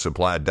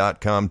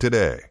MyPatriotSupply.com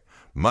today.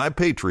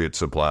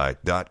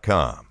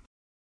 MyPatriotSupply.com.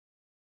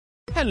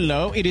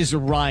 Hello, it is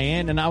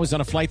Ryan, and I was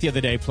on a flight the other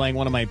day playing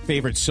one of my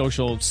favorite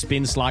social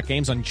spin slot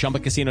games on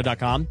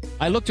ChumbaCasino.com.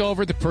 I looked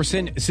over at the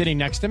person sitting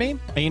next to me,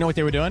 and you know what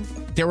they were doing?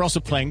 They were also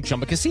playing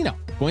Chumba Casino.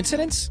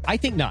 Coincidence? I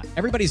think not.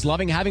 Everybody's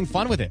loving having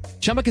fun with it.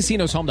 Chumba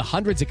Casino is home to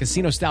hundreds of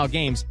casino-style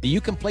games that you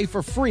can play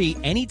for free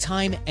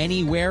anytime,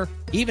 anywhere,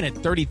 even at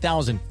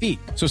 30,000 feet.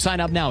 So sign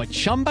up now at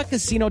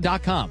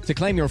ChumbaCasino.com to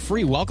claim your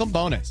free welcome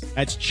bonus.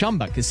 That's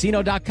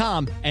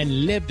ChumbaCasino.com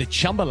and live the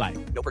Chumba life.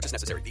 No purchase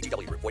necessary.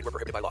 VGW Group. Void where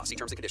prohibited by law. See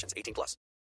terms and conditions. 18+.